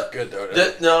 it smells but good though.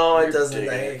 no, it You're doesn't.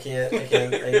 digging I it.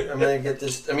 can't. I'm gonna get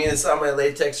this. I mean, it's on my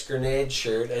latex grenade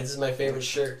shirt. This is my favorite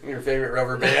shirt. Your favorite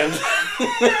rubber band?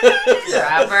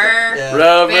 Rubber. Yeah.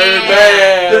 Rubber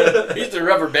Band. band. He's the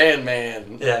rubber band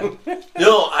man. Yeah.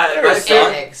 No, my It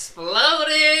favorite.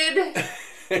 exploded.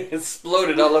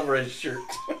 Exploded all over his shirt.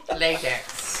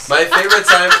 Latex. My favorite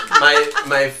time.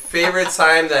 My favorite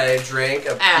time that I drank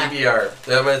a PBR.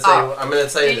 I'm gonna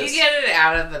tell you Did this. you get it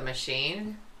out of the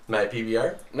machine? My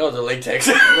PBR. No, the latex.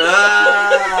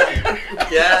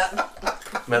 Yeah.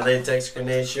 My latex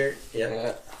grenade shirt. Yeah.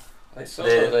 Yeah. I saw The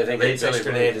those, I think latex it's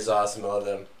grenade is awesome. I love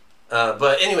them.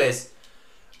 But anyways,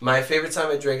 my favorite time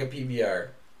I drank a PBR,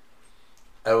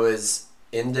 I was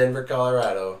in Denver,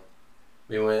 Colorado.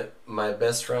 My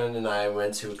best friend and I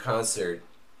went to a concert,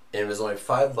 and it was only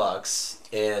 $5,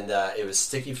 and it was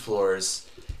Sticky Floors.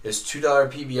 It was $2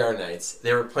 PBR nights.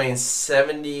 They were playing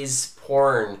 70s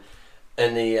porn,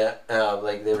 and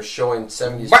like they were showing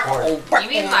 70s porn. You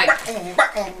mean like porn,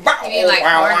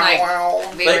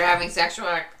 like they were having sexual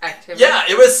activity? Yeah,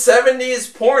 it was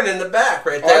 70s porn in the back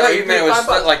right Oh, there. I thought you meant it was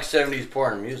 $5. like 70s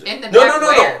porn music. In the No, back no,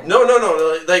 where?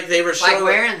 no. Like they were showing. Like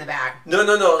where in the back? No.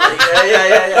 Like,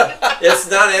 yeah. It's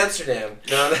not Amsterdam.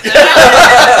 No.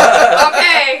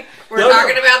 Okay, we're No, no.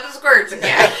 talking about the squirts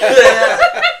again. Yeah.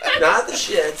 Not the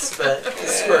shits, but the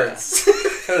squirts.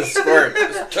 Squirt.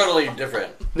 It's totally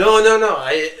different. No.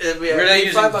 We Were they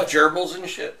using $5. gerbils and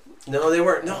shit? No, they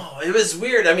weren't. No, it was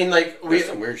weird. I mean, like There's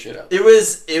some weird shit out there. It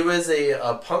was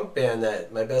a punk band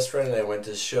that my best friend and I went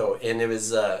to show, and it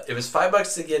was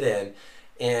 $5 to get in,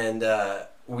 and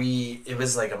it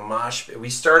was like a mosh pit. We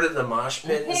started the mosh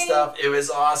pit and stuff. It was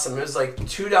awesome. It was like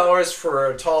 $2 for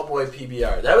a tall boy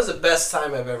PBR. That was the best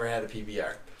time I've ever had a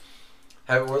PBR.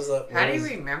 How was that? How do you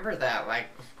remember that? Like,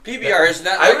 PBR is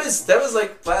not. That was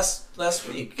like last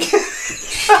week.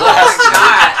 oh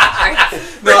my god!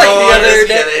 No, like the I'm other just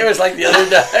day. kidding. It was like the other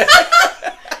day.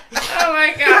 Oh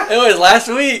my god! It was last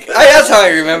week. That's how I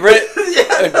remember it.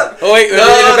 Oh wait, No,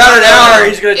 in about an no. hour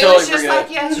he's gonna It totally was just forget.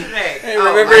 like yesterday. I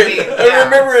remember it. I yeah.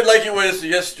 remember it like it was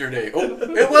yesterday. Oh,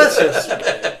 it was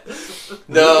yesterday.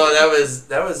 No, that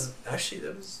was actually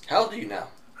How old are you now?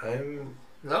 I'm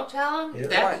Don't tell him. Yeah.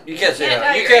 That- You can't say tell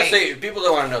that. You your can't age. say. People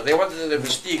don't want to know. They want the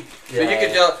mystique. Yeah. But you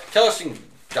can tell us in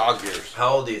dog years. How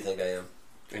old do you think I am?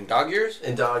 In dog years?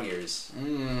 In dog years.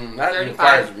 That 35.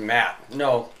 requires math.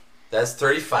 No. That's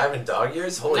 35 in dog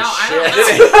years? Holy No, I shit. don't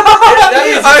know. That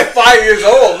means I'm 5 years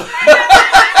old.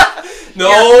 No,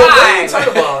 You're what are you five.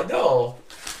 talking about? No.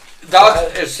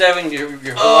 Dog is 7. You're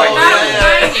Oh, right.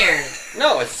 Not yeah. 9 years.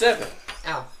 No, it's 7.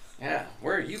 Oh. Yeah.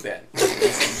 Where have you been?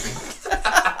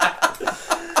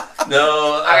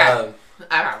 No, Okay.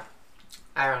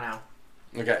 I don't know.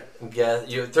 Okay. guess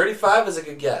 35 is a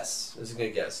good guess. It's a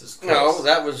good guess. It's close. No,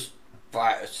 that was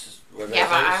 5. What did Yeah,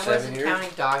 but I say? 7 wasn't years? counting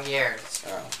dog years.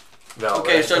 Oh. No,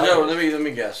 Okay, right, so dog no, years. let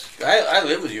me guess. I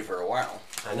lived with you for a while.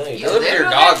 I know you You did. I lived with lived your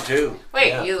with dog him? too. Wait,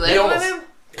 Yeah. you He live with almost- him?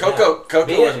 Coco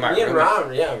Me was my and roommate.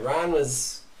 Ron, yeah, Ron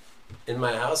was in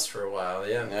my house for a while,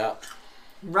 yeah. Yeah,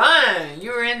 Ron,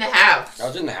 you were in the house. I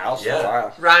was in the house Yeah. for a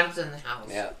while. Ron's in the house.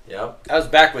 Yeah, Yep. that was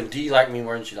back when Dee liked me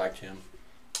more than she liked him.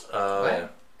 What? Yeah.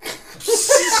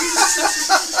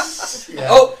 Yeah.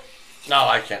 Oh, no,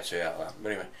 I can't say that loud.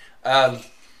 But anyway,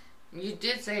 You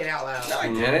did say it out loud. no, I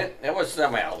didn't. That was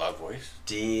not my out loud voice.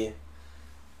 D,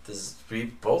 we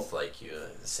both like you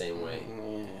the same way.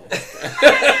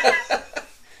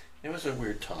 It was a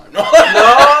weird time. No,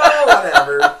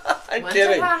 whatever. I'm Once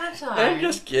kidding. upon a I'm time.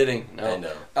 just kidding. No. I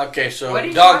know. Okay, so What are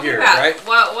you dog talking years, about? right?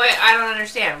 What? I don't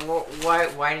understand.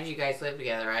 Why did you guys live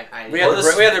together? We had, Well, to,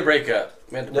 this- we had to break up.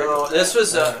 We had to break No, up. this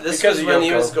was Because of when he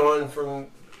Yoko. was going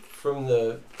from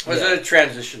the It was a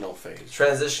transitional phase.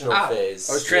 transitional Oh. phase.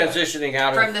 I was transitioning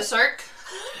out From of the circ?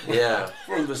 Yeah.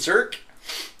 from the circ.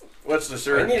 What's the I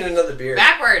circ? need another beer.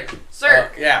 Backward.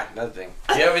 Circ. Yeah, that thing.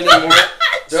 Do you have any more?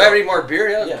 Do I have any more beer?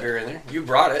 Yeah, there's Yeah. beer in there. You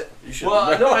brought it. You should.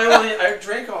 Well, no, I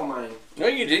drank all mine. No,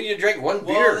 you didn't. You drank one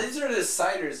Well, beer. these are the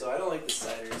ciders, though. I don't like the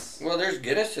ciders. Well, there's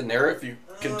Guinness in there if you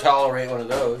can tolerate one of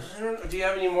those. I don't. Do you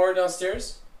have any more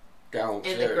downstairs?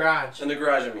 Downstairs. In the garage. In the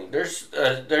garage, I mean.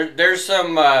 There's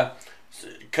some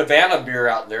Cabana beer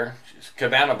out there.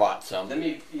 Cabana bought some, Let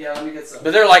me get some.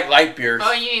 but they're like light beers.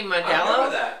 Oh, you mean I'm down with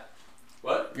Modelo? that.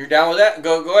 What? You're down with that?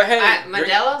 Go ahead. and drink.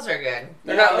 Modelo's are good.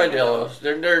 They're Yeah, not I like Modelo's.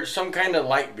 They're some kind of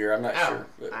light beer. I'm not Oh, sure.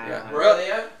 But, I yeah. don't know. Where are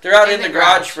they at? They're out In in the the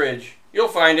garage garage. fridge. You'll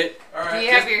find it. All right. Do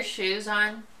you have your shoes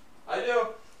on? I do.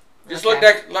 Just Okay. look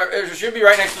next. It should be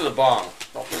right next to the bong.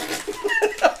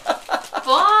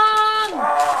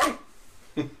 Bong!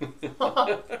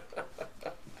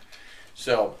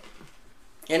 So,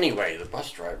 Anyway, the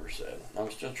bus driver said, I'm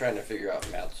still trying to figure out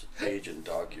Matt's age and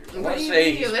dog years. I What want do to you say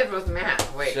mean you he's lived with Matt?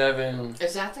 Wait, 7.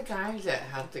 is that the guy that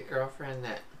had the girlfriend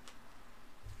that?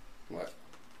 What?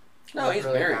 No, was he's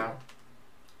really married. loud?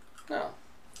 No.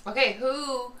 Okay,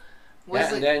 who was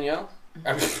Matt and the? Danielle?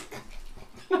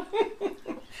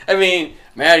 I mean,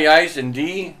 Matty Ice and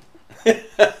D.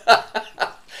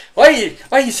 Why you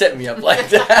setting me up like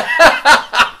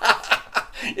that?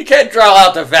 You can't draw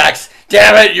out the facts.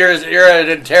 Damn it, you're an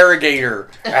interrogator.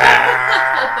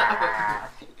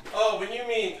 Oh, when you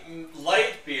mean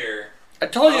light beer. I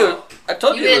told you. You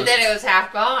meant that it was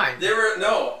half gone. They were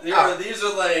these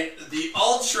are like the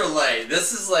ultra light.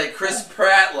 This is like Chris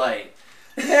Pratt light.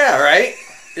 Yeah, right?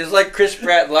 It's like Chris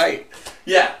Pratt light.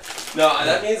 Yeah. No,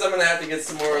 that means I'm gonna have to get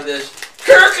some more of this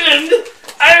Kirkland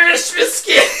Irish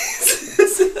biscuits.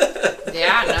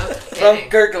 Yeah, no From kidding.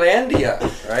 Kirklandia,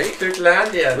 right?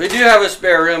 Kirklandia. We do have a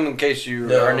spare room in case you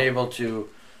No. aren't able to.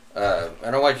 I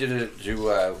don't want you to.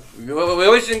 We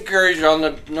always encourage on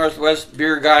the Northwest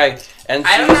Beer Guy and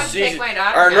I don't have to take my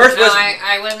daughter. Our now. Northwest. No,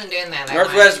 I wasn't doing that.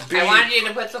 Northwest I Bee- wanted you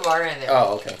to put some more in there.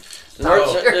 Oh, okay. The,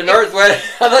 Oh. the Northwest.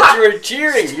 I thought you were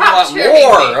cheering. You Stop want cheering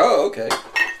more? me. Oh, okay.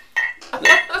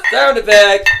 Sound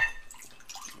effect.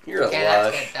 You're a Okay,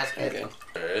 that's lush. good.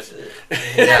 That's good.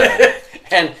 Okay. Yeah.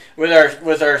 And with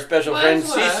our special friend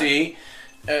What's what? Cece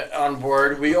on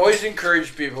board, we always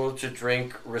encourage people to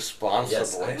drink responsibly.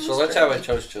 Yes, I so let's have a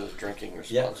understand. toast to drinking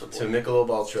Yeah. responsibly. To Michelob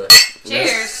Ultra.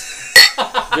 Cheers.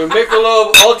 The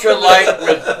Michelob Ultra Light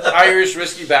with Irish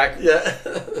whiskey back. Yeah.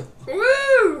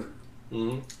 Woo!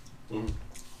 Mm-hmm.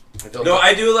 No,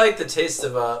 I do like the taste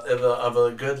of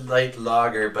a good light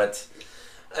lager, but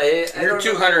I You're don't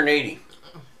know- 280.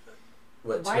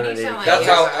 What? Why do you 280 sound like That's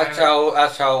you're-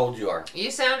 that's how old you are.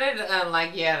 You sounded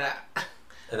like you had a.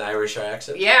 an Irish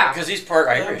accent? Yeah. Because he's part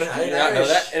Irish. but Did you I'm not know Irish.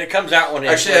 that? And it comes out when it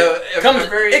Actually, it comes. I'm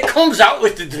very- It comes out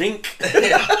with the drink.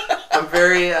 I'm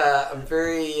very.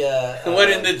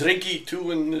 One in the drinky,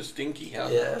 two in the stinky. How?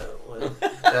 Yeah, well,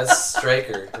 that's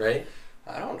Striker, right?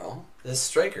 I don't know. That's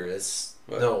Striker. It's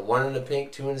What? no 1 in the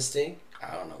pink, 2 in the stink.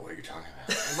 I don't know what you're talking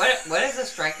about. What is a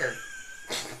striker?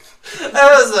 That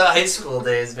was the high school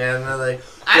days, man. They're like,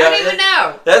 I yeah, don't even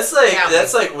know. That's like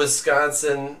Yeah.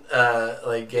 Wisconsin,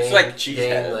 like gang. It's like cheese gang,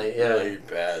 head. like, yeah. Really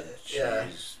bad cheese. Yeah.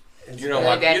 You don't really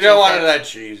want. bad You don't cheese want heads. that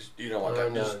cheese. You don't want Oh,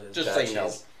 that. no, Just, it's just bad say no.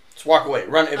 cheese. Just walk away.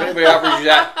 Run. If anybody offers you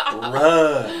that,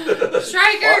 run.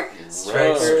 Striker?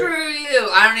 Striker. Screw you.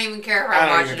 I don't even care if I I'm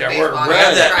don't watching even care. baseball. We're I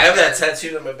red. have I'm that Striker.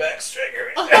 tattooed on my back,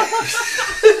 Striker.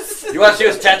 Right You want to see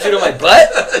what's tattooed on my butt?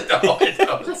 no, I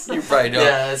don't. You probably don't.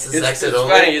 Yeah, it's exit it's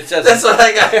only. funny. It says. That's what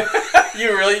I got. You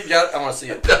really got? I want to see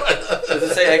it. Does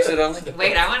it say exit only?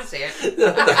 Wait, I want to see it.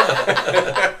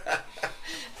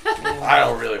 I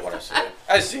don't really want to see it.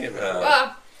 I've seen it. But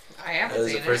Well, I That haven't was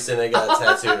the seen first it. thing I got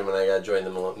tattooed when I got joined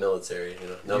the military. You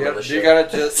know, no militia. you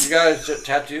got a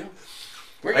tattoo?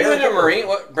 Were I you got in a the couple. Marine?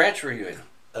 What branch were you in?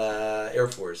 Air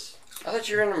Force. I thought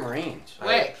you were in the Marines.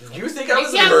 Wait. You think I You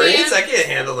was in the can't be Marines? in- I can't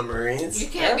handle the Marines. You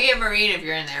can't be a Marine if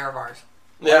you're in the Air Force.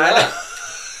 Yeah, I know.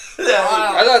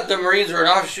 I thought the Marines were an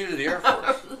offshoot of the Air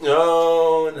Force.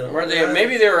 No. Were they?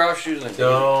 Maybe they were offshoots of the Navy.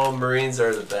 No, Marines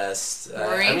are the best. I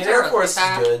Marines mean, are Air Force is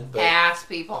tough good, but ass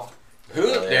people. Who?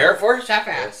 Oh, The yeah. Air Force? Tough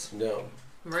ass. no.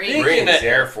 Marines. Speaking Marines, of yeah.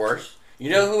 Air Force, you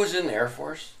know who was in the Air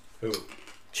Force? Who?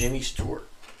 Jimmy Stewart.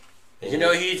 You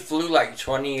know he flew like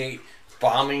 28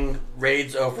 bombing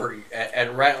raids over,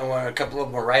 and right, a couple of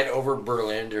them were right over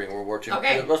Berlin during World War II.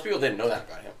 Okay. Most people didn't know that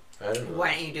about him. I don't know.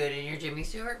 Why don't you do it in your Jimmy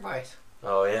Stewart voice?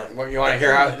 Oh yeah. Well, you want to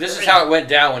hear how this is how it went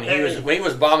down when he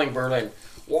was bombing Berlin.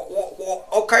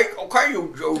 Okay,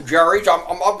 you Jerry's. I'm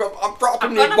dropping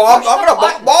I'm these gonna bombs. push I'm the gonna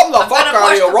button. bomb the I'm fuck gonna out of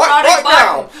push you the right bloody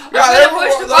now. button. Yeah, I'm there, gonna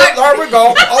push the there we button.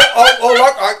 go.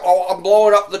 Look, I'm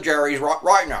blowing up the Jerry's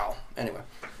right now. Anyway,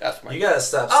 that's my. You gotta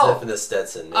stop Oh. sniffing the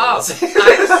Stetson, man. Oh, I'm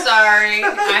sorry.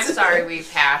 I'm sorry we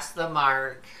passed the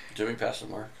mark. Did we pass the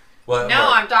mark? What? No,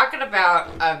 what? I'm talking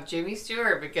about Jimmy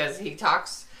Stewart because he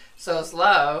talks so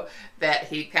slow that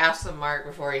he passed the mark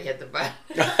before he hit the button.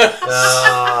 Oh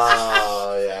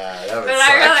yeah, that would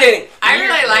But suck. kidding. I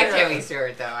really like Yeah. Jimmy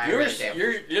Stewart though. I really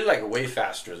do. You're like way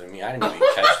faster than me. I didn't even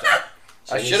catch that.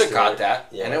 I Jimmy should have caught Stewart, that,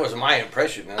 yeah. and it was my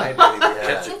impression, and I didn't even Yeah,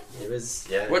 catch it. it was.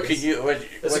 Yeah. What it could was- you?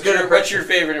 It's a good what's impression. your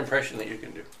favorite impression that you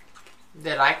can do?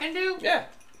 That I can do? Yeah,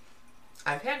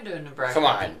 I can do an impression. come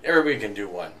on. Everybody can do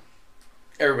one.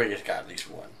 Everybody's got at least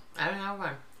one. I don't have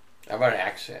one. How about an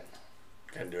accent?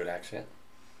 Can do an accent?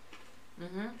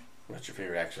 Mm-hmm. What's your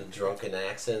favorite A accent? drunken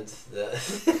accent.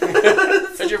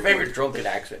 What's your favorite drunken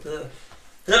accent? Do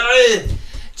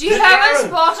you have a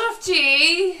spot of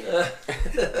tea?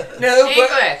 No,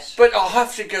 English. but I'll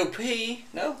have to go pee.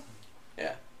 No?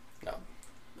 Yeah.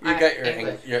 got your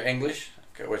English. your English.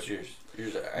 Okay, what's yours?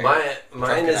 Yours.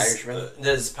 Mine is Irishman.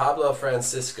 This Pablo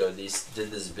Francisco. Did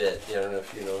this bit. I don't know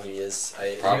if you know who he is.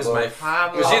 He was Pablo? my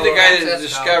Pablo Was he the guy that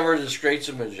Francisco. discovered the Straits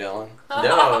of Magellan?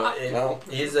 no.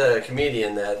 He's a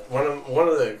comedian that one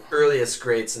of the earliest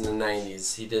greats in the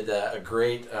 '90s. He did a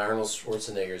great Arnold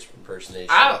Schwarzenegger's impersonation.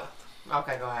 Oh.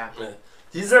 Okay, go ahead.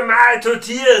 These are my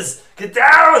tortillas. Get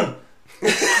down.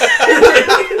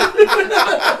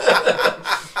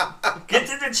 Get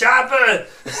to the chopper.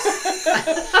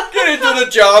 Get into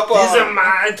the chopper. These are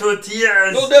my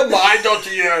tortillas. No, they're my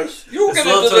tortillas. You This get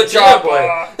little into the tortilla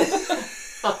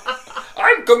chopper.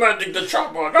 I'm commanding the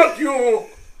chopper, not you.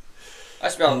 I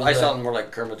sound more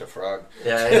like Kermit the Frog.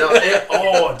 Yeah, I know.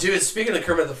 Oh, dude, speaking of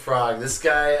Kermit the Frog, this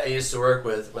guy I used to work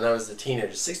with when I was a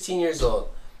teenager, 16 years old.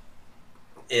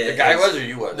 The guy was or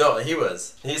you was? No, he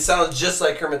was. He sounds just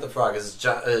like Kermit the Frog. It's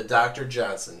Dr.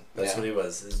 Johnson. That's Yeah. what he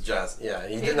was. It's Johnson. Yeah,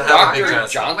 he didn't have a big Dr.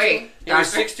 Johnson. Johnson? Wait, He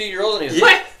was Doctor- 16-year-old and he's Yeah.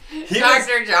 What? He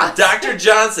Dr. Johnson. Dr.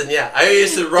 Johnson, yeah. I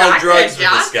used to run Dr. drugs with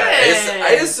this guy. Johnson.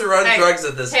 I used to run drugs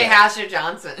with this Hey, guy. how's your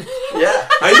Johnson? Yeah,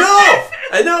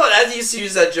 I know. I used to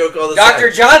use that joke all the Dr.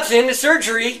 time. Johnson, the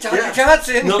surgery. Dr. Yeah.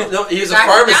 Johnson. No, he was a Dr.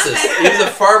 pharmacist. Johnson. He was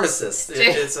a pharmacist.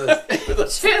 It's a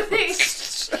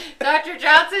Dr.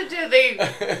 Johnson to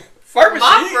the Pharmacy.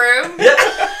 mop room.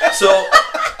 yeah. So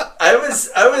I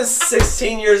was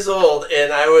 16 years old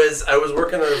and I was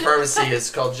working at a pharmacy. It's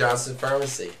called Johnson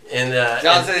Pharmacy. And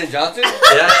Johnson and Johnson?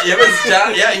 yeah, it was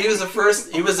John. Yeah, he was the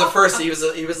first. He was the first. He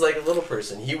was like a little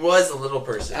person. He was a little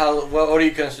person. What do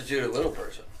you constitute a little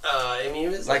person? I mean, he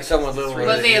was Like someone little.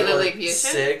 Was he a little?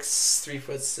 Lilliputian?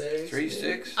 3'6".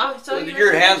 3'6"? Oh, so Well, he was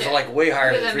your a hands midget. are like way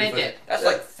higher He was than a 3 foot. midget. That's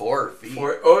like 4 feet.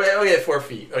 4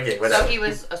 feet. Okay, whatever. So he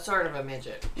was a sort of a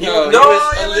midget. No, No,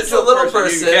 he he was was a little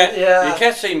person, yeah. You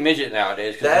can't say midget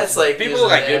nowadays. 'cause That's like people using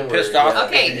like the get pissed N-word,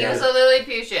 off. yeah. Okay, he Yeah. was a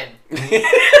Lilliputian.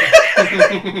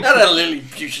 Not a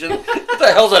Lilliputian. What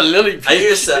the hell's a Lilliputian? I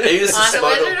used to On the smuggle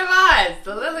Wizard of Oz,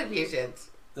 the Lilliputians.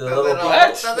 the little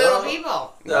What? The little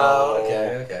people. No,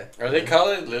 okay. Are they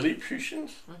called it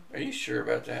Lilliputians? Are you sure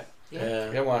about that? Yeah.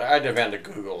 Come on, I'd have to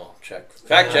Google. I'll check.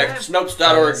 Fact check.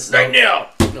 Snopes.org Snopes. right now.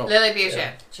 No. Lilliputian.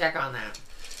 Yeah. Check on that.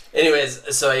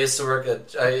 Anyways, so I used to run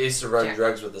Yeah.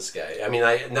 drugs with this guy. I mean,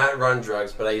 I not run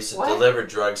drugs, but I used to What? deliver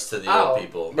drugs to the Oh. old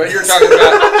people. But you're talking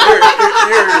about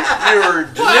you're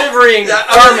delivering Yeah,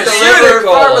 I would deliver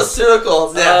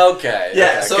pharmaceuticals. pharmaceuticals. Yeah. Okay. Yeah,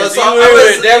 okay. so 'Cause it's you all,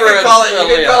 would never you have-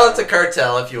 could call it the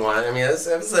cartel if you want. I mean, I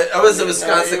was a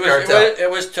Wisconsin cartel.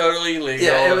 It was totally legal.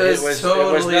 Yeah, it was there was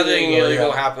totally nothing legal, illegal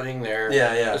yeah. happening there.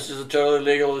 Yeah. This is a totally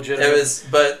legal, legitimate It was,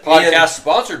 but podcast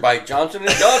sponsored by Johnson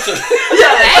and Johnson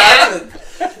Yeah,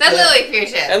 The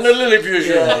Lilliputians. and the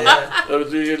Lilliputian. Yeah. The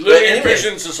anyway.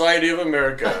 Lilliputian Society of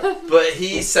America. but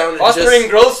he sounded Fostering just.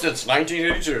 growth since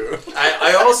 1982.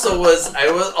 I also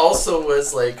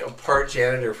was like a part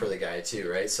janitor for the guy too,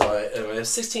 right? So I was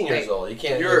 16 years old. You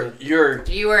can't. You're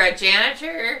You were a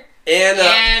janitor and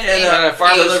a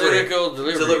pharmaceutical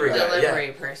delivery guy. delivery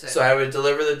Yeah. person. So I would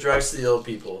deliver the drugs to the old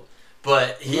people.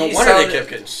 But he no wonder sounded, they kept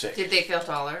getting sick. Did they feel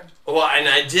taller? well, and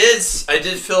I did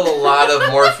feel a lot of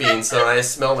morphine, so I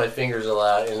smell my fingers a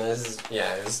lot, and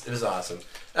it was awesome.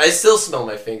 I still smell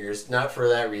my fingers, not for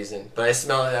that reason, but I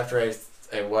smell it after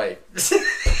I wipe.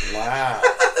 Wow.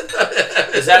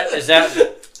 Is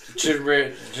that should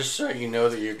we, just so you know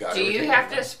that you got Do you everything have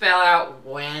to right. spell out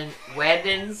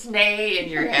Wednesday in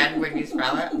your head when you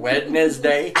spell it?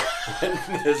 Wednesday?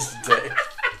 Wednesday.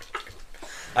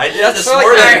 I did That's this so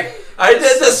morning. like- I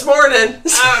did this morning.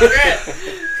 Oh, good.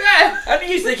 Good. How do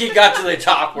you think he got to the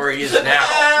top where he is now?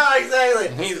 Yeah, exactly.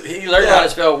 He learned how to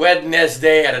spell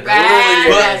Wednesday at an early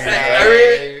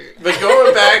Wednesday. age. But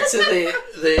going back to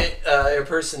the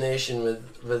impersonation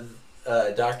with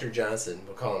Dr. Johnson,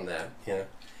 we'll call him that. You know,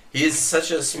 he's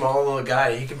such a small little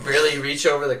guy. He can barely reach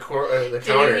over the Do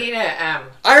counter. you need a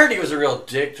I heard he was a real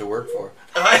dick to work for.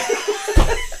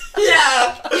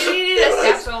 Yeah. Do you need a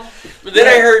septal? But then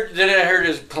I heard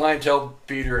his clientele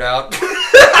petered out.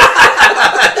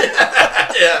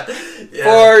 Yeah.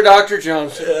 Poor Dr.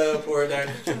 Johnson. Poor Dr.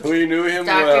 We knew him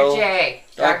Dr. well. J.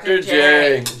 Dr.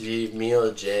 J. G.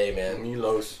 Mila J. Man.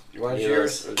 Milos. You want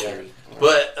Milos, yours? yeah.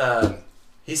 But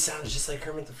he sounded just like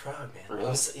Kermit the Frog, man.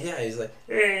 Really? Yeah, he's like,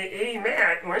 Hey,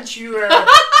 Matt, why don't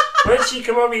you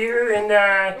come over here and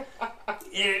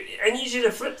I need you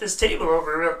to flip this table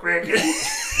over real quick.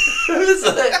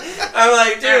 I'm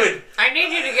like, dude. I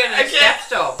need you to get I a step can't-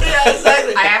 stool. Yeah,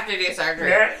 exactly. I have to do surgery.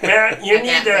 Matt, you I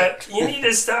can't need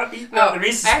to stop eating all the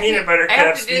Reese's I have peanut butter I have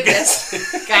cups to do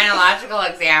this gynecological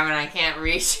exam and I can't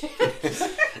reach.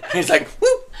 He's like,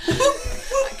 whoop.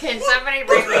 Can somebody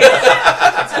bring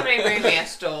me a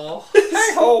stool?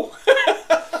 Hey ho.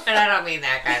 And I don't mean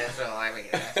that kind of small. I mean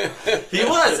that small. He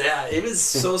was, yeah. He was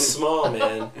so small,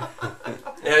 man.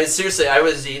 Yeah, I mean, seriously, I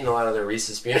was eating a lot of the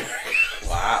Reese's peanut butter.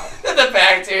 Wow. And the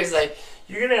back too is like,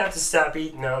 You're gonna have to stop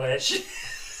eating all that shit.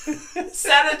 it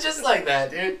sounded just like that,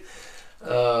 dude.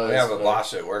 Oh, We it's have a funny.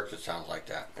 boss at work that sounds like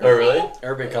that. Oh, really?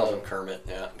 Everybody calls him Kermit.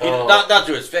 Yeah. Oh. Not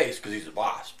to his face because he's a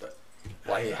boss, but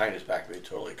like Yeah. behind his back, we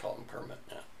totally call him Kermit.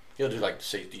 Yeah. He'll do like the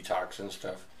safety talks and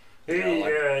stuff. Hey,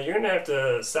 like- you're gonna have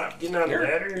to stop getting on the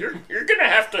ladder. You're gonna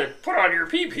have to put on your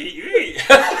PPE.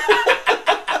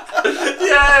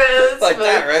 Yeah, it's Like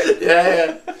that, right?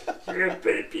 Yeah, You're gonna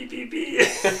put it PPP.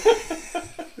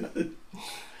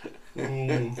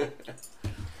 yeah.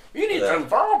 You need Yeah. some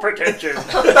fall protection.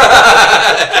 How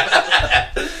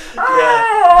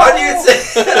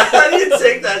do you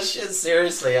take that shit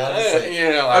seriously, honestly? You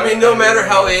know, I mean, no matter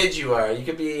how age you are, you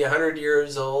could be 100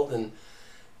 years old and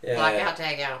yeah, Blackout,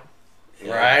 tag out.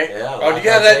 Right? Yeah, Oh, do you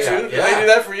have that lockout, too? tagout. Do Yeah. they do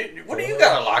that for you? What do you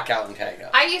got to lock out and tag out?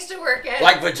 I used to work at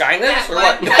Like vaginas that or one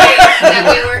what? place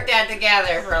that we worked at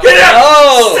together for a Get while. out!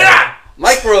 Oh! Stop!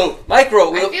 Micro. I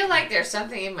feel like there's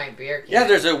something in my beer can. Yeah,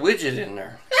 there's a widget in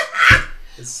there.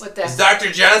 What the- It's Dr.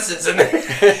 Johnson's in there.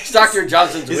 It's Dr.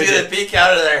 Johnson's He's widget. gonna peek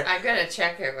out of there. I'm gonna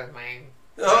check it with my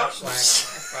Oh.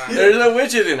 flashlight on my phone. There's a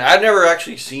widget in it. I've never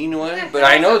actually seen one, but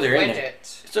I know they're in it.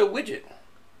 Widget. It's a widget.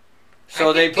 So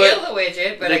I they can put. feel the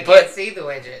widget, but they I put- can't see the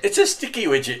widget. It's a sticky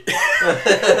widget.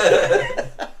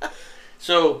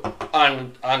 So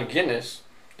on Guinness,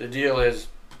 the deal is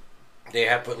they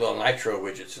have put little nitro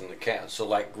widgets in the can. So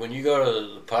like when you go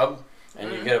to the pub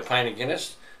and you get a pint of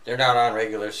Guinness, they're not on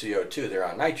regular CO2, they're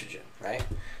on nitrogen, right?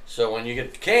 So when you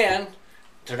get the can,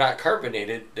 they're not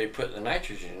carbonated, they put the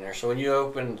nitrogen in there. So when you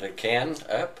open the can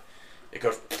up, it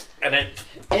goes and it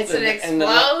It's an and the-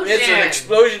 explosion. it's an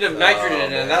explosion of nitrogen,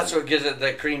 man. and that's what gives it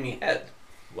that creamy head.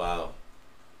 Wow.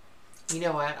 You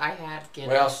know what? I had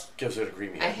Guinness. What else gives it a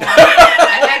creamy I head?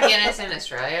 had Guinness in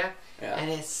Australia, Yeah.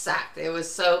 and it sucked. It was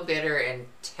so bitter and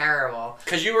terrible.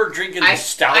 Because you were drinking the I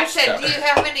stout said, stuff. "Do you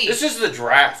have any?" This is the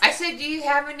draft. I said, "Do you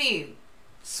have any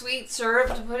sweet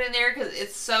syrup to put in there? Because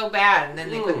it's so bad." And then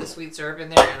they put the sweet syrup in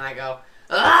there, and I go,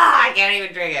 "Ah, I can't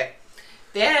even drink it."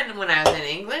 Then when I was in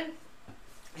England,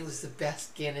 it was the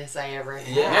best Guinness I ever had.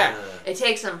 Yeah. It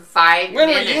takes them 5 When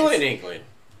were minutes. you in England?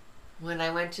 When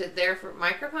I went to there for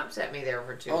Micropump sent me there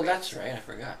for 2 Oh, weeks. that's right. I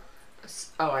forgot.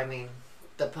 Oh, I mean,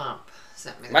 the pump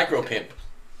sent me there. Micro pimp.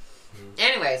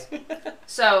 Anyways,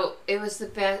 so it was the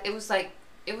best. It was like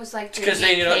Because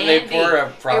drinking they candy. pour a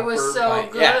proper. It was so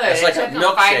pint. good. Yeah, it's like it a took them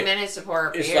 5 milkshake. minutes to pour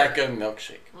a beer. It's like a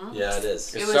milkshake. Yeah, it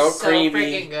is. It's was so so creamy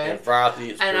freaking good. and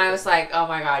frothy. It's And I perfect. was like, oh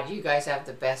my god, you guys have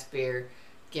the best beer,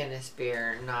 Guinness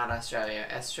beer, not Australia.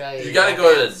 Australia. You gotta got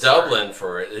go that to star. Dublin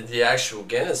for it, the actual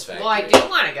Guinness factory. Well, I do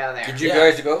want to go there. Did you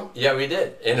Yeah. guys go? Yeah, we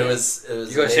did, and it was You go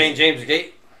to amazing. St. James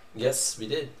Gate? Yes, we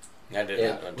did. I did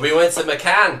Yeah. not. We went to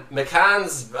McCann's.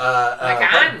 McCann.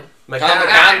 Tom McCann.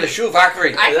 McCann, the shoe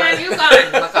factory. I can, you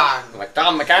can, McCann. Like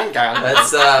Tom McCann can.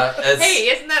 That's it's. Hey,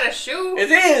 isn't that a shoe?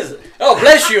 It is. Oh,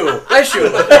 bless you, bless you.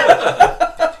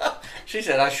 She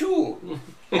said, "A shoe."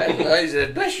 And I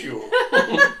said, "Bless you."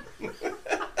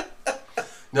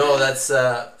 No, that's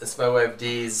it's my wife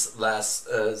Dee's last.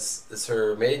 It's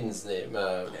her maiden's name.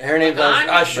 Her name's McCann?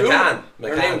 Ashu. McCann.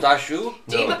 Her name's Ashu.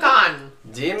 D. No. McCann.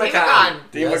 Dee D. McCann. McCann.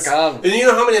 Dee McCann. And you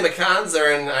know how many McCanns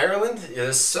are in Ireland? Yeah,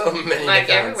 there's so many. Like McCanns.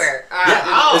 everywhere. Yeah,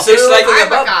 Oh, it's just like I'm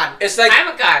above- McCann. It's like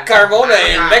I'm McCann. Carmona I'm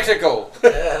in McCann. Mexico.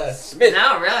 Yeah. Smith.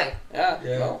 No, really. Yeah.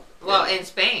 Yeah. No. Well, in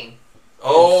Spain.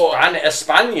 Oh,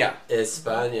 España.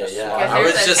 España. Yeah, Because I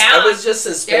was there's a just town- I was just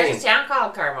in Spain. There's a town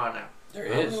called Carmona. There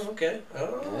is. Oh, okay.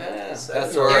 Oh, Yeah, that's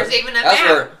that's where. where- There's even a That's map.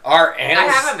 where our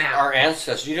have a map. our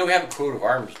ancestors. You know, we have a coat of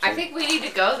arms. I too. think we need to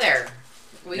go there.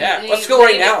 Yeah. Let's go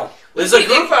right now. There's a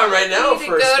group on right now We need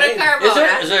for to go Spain. to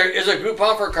Carmona. Is there a group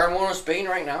on for Carmona, Spain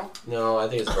right now? No, I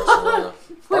think it's Barcelona.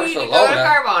 We need to go to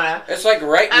Barcelona. Carmona. It's like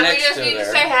right And we next just to need there.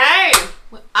 to say, hey,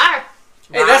 I.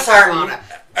 Hey, that's our. Carmona.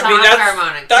 I mean, Tom that's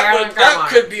Carmona. that Carolyn would that Carmona.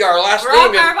 could be our last We're all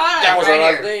name. if Carmona, That was right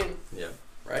our last here. name. Yeah.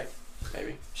 Right.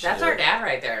 Maybe. That's our dad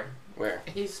right there. Where?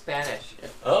 He's Spanish.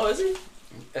 Oh, is he?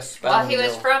 Well, he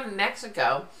was from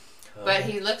Mexico, Oh. but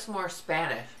he looks more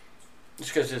Spanish. It's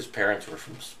because his parents were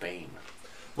from Spain.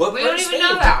 What We part don't of even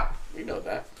Spain? know that. You know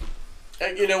that.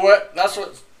 And you know what? That's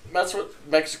what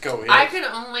Mexico is. I can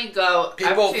only go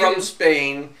People up to from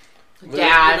Spain.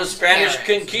 Dad's the Spanish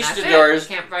parents. conquistadors That's it.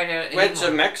 Can't find it went to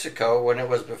anymore. Mexico when it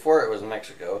was before it was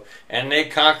Mexico, and they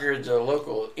conquered the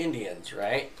local Indians,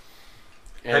 right?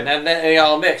 And then they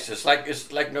all mixed. It's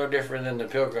like no different than the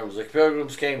Pilgrims. The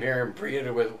Pilgrims came here and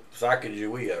breeded with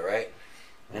Sacagawea, right?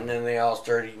 And then they all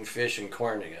started eating fish and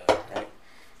corn together, right?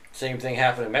 Same thing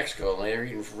happened in Mexico. And they're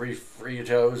eating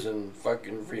fritos and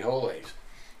fucking frijoles.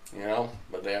 You know,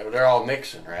 but they're all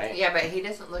mixing, right? Yeah, but he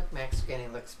doesn't look Mexican. He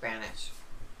looks Spanish.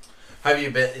 Have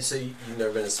you been? So you've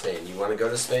never been to Spain? You want to go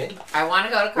to Spain? I want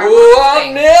to go to Cartagena, Oh, I've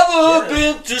Spain. never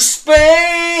been to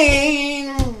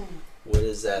Spain. What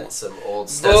is that? Some old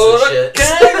But Stetson I shit?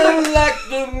 kinda like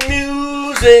the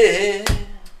music.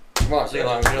 Come on, sing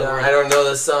along. No, I don't know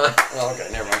this song. Oh, okay,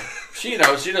 never mind. She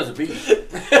knows the beat.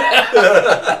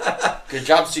 Good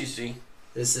job, Cece.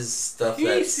 This is stuff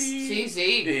that's. CZ.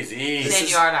 Easy. This is-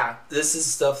 Senora. This is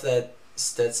stuff that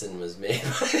Stetson was made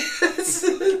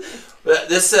by. But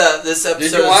this episode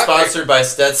is watch sponsored by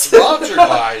Stetson. Sponsored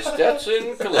by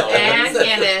Stetson Cologne. And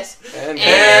Guinness. And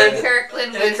And And-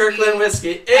 Kirkland And whiskey. Kirkland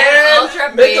whiskey. And And Ultra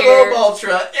Michelob beer.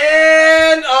 Ultra.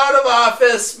 And Out of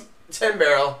Office 10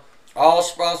 Barrel. all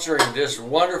sponsoring this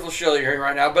wonderful show you're hearing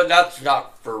right now, but that's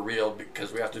not for real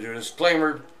because we have to do a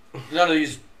disclaimer. None of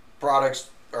these products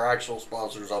are actual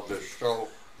sponsors of this show.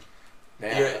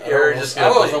 Man, You're I just I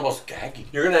gonna was bleep- almost gagging.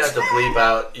 You're gonna have to bleep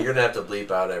out. You're gonna have to bleep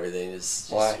out everything.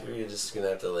 Why? You're just gonna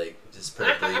have to just put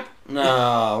a bleep.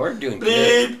 No, we're doing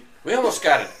good. We almost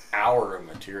got an hour of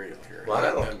material here. Wow.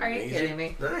 Isn't that Are you amazing? kidding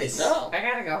me? Nice. No. I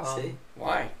gotta go home. See?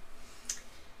 Why?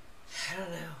 I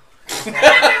don't know.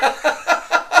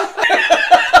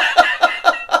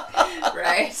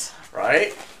 Right?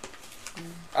 Right?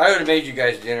 I would have made you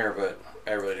guys dinner, but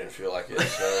I really didn't feel like it.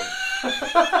 So,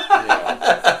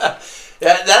 yeah.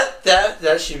 Yeah,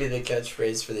 that should be the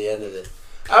catchphrase for the end of it.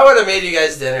 I would have made you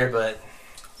guys dinner, but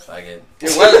fuck it.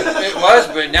 It was,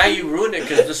 but now you ruined it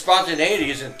because the spontaneity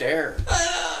isn't there.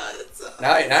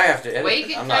 Now I have to edit. Well, you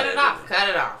can I'm cut not it off. editing. Cut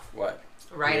it off. What?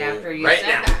 Right after you Right said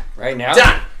now. that. Right now?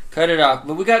 Done. Cut it off.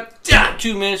 But we got Done.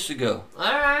 2 minutes to go.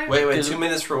 Alright. Wait, 2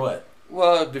 minutes for what?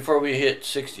 Well, before we hit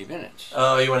 60 minutes.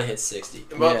 Oh, you want to hit 60.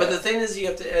 Well, Yeah. but the thing is, you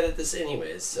have to edit this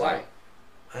anyways. So, Why?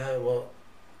 Well,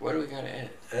 What do we got to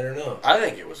edit? I don't know. I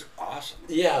think it was awesome.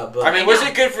 Yeah, but I mean, was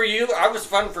it good for you? I was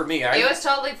fun for me. It was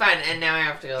totally fun, and now I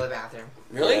have to go to the bathroom.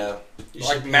 Really? Yeah. You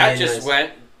Like should be Matt really just nice.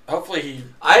 went. Hopefully he.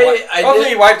 I hopefully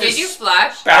he wiped Did his you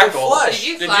flush? spackle. I flushed. Did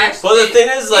you Did flush? Well, the thing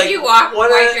is, like, Did you wipe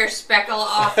when your speckle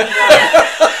off?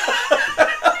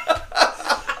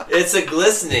 it's a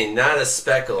glistening, not a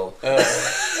speckle. Okay,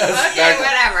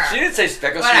 whatever. She didn't say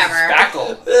speckle. Whatever. She said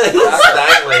spackle.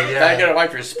 Spackling, I yeah. gotta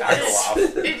wipe your spackle off.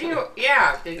 Did you?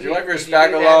 Yeah. Did you wipe your did do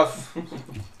spackle that? off?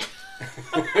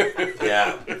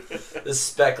 Yeah. The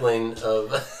speckling of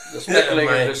The speckling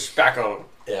my- of the spackle.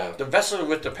 Yeah. The vessel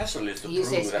with the pestle is the You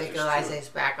say brood. speckle, I say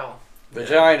spackle.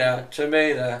 Vagina,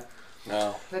 tomato.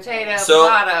 No. Potato, So-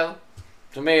 potato.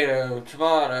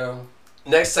 Tomato.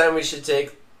 Next time we should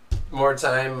take more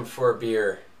time for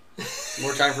beer.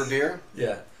 More time for beer?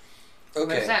 Yeah. What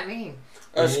does Okay. that mean?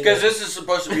 Because this is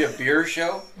supposed to be a beer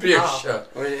show. Beer Oh. show.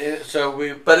 So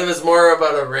we. But it was more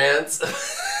about a rant.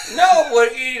 No,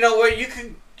 what you know what you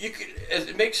could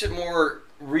it makes it more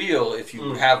real if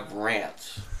you have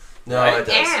rants. No, Right. it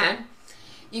does. And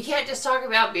you can't just talk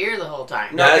about beer the whole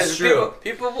time. No, That's 'cause true.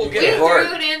 People will We get bored.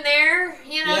 threw it in there,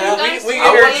 you know. Yeah, you guys we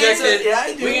throw it in. interjected. Yeah,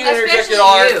 I do. We interjected Especially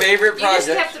all our you. favorite You just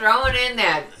kept projects. throwing in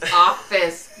that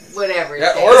office, whatever.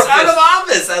 Yeah, thing. or- It's out of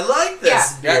office. I like this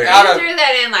Yeah. beer. Yeah, out You of- threw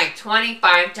that in like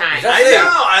 25 times. That I say- know.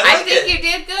 I I like think it. you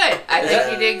did good. I Is think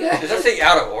that- you did Does good. that say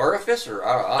out of orifice or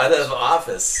out of Out office? of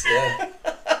office. Yeah.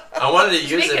 I wanted to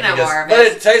use Speaking it of because But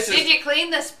orifice, it tastes. did you clean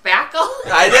the spackle?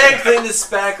 I did clean the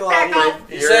spackle off my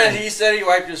Spackle. He said he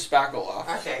wiped his spackle off,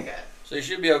 Okay, good. so you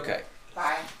should be okay.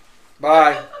 Bye.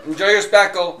 Bye. Enjoy your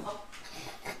spackle.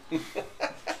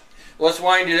 Let's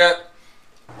wind it up.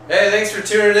 Hey, thanks for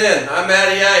tuning in. I'm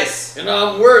Matty Ice, And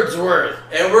I'm Wordsworth.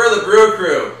 and we're the Brew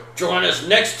Crew. Join us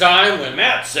next time when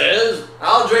Matt says,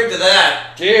 I'll drink to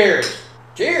that. "Cheers."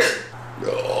 Cheers.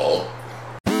 Oh.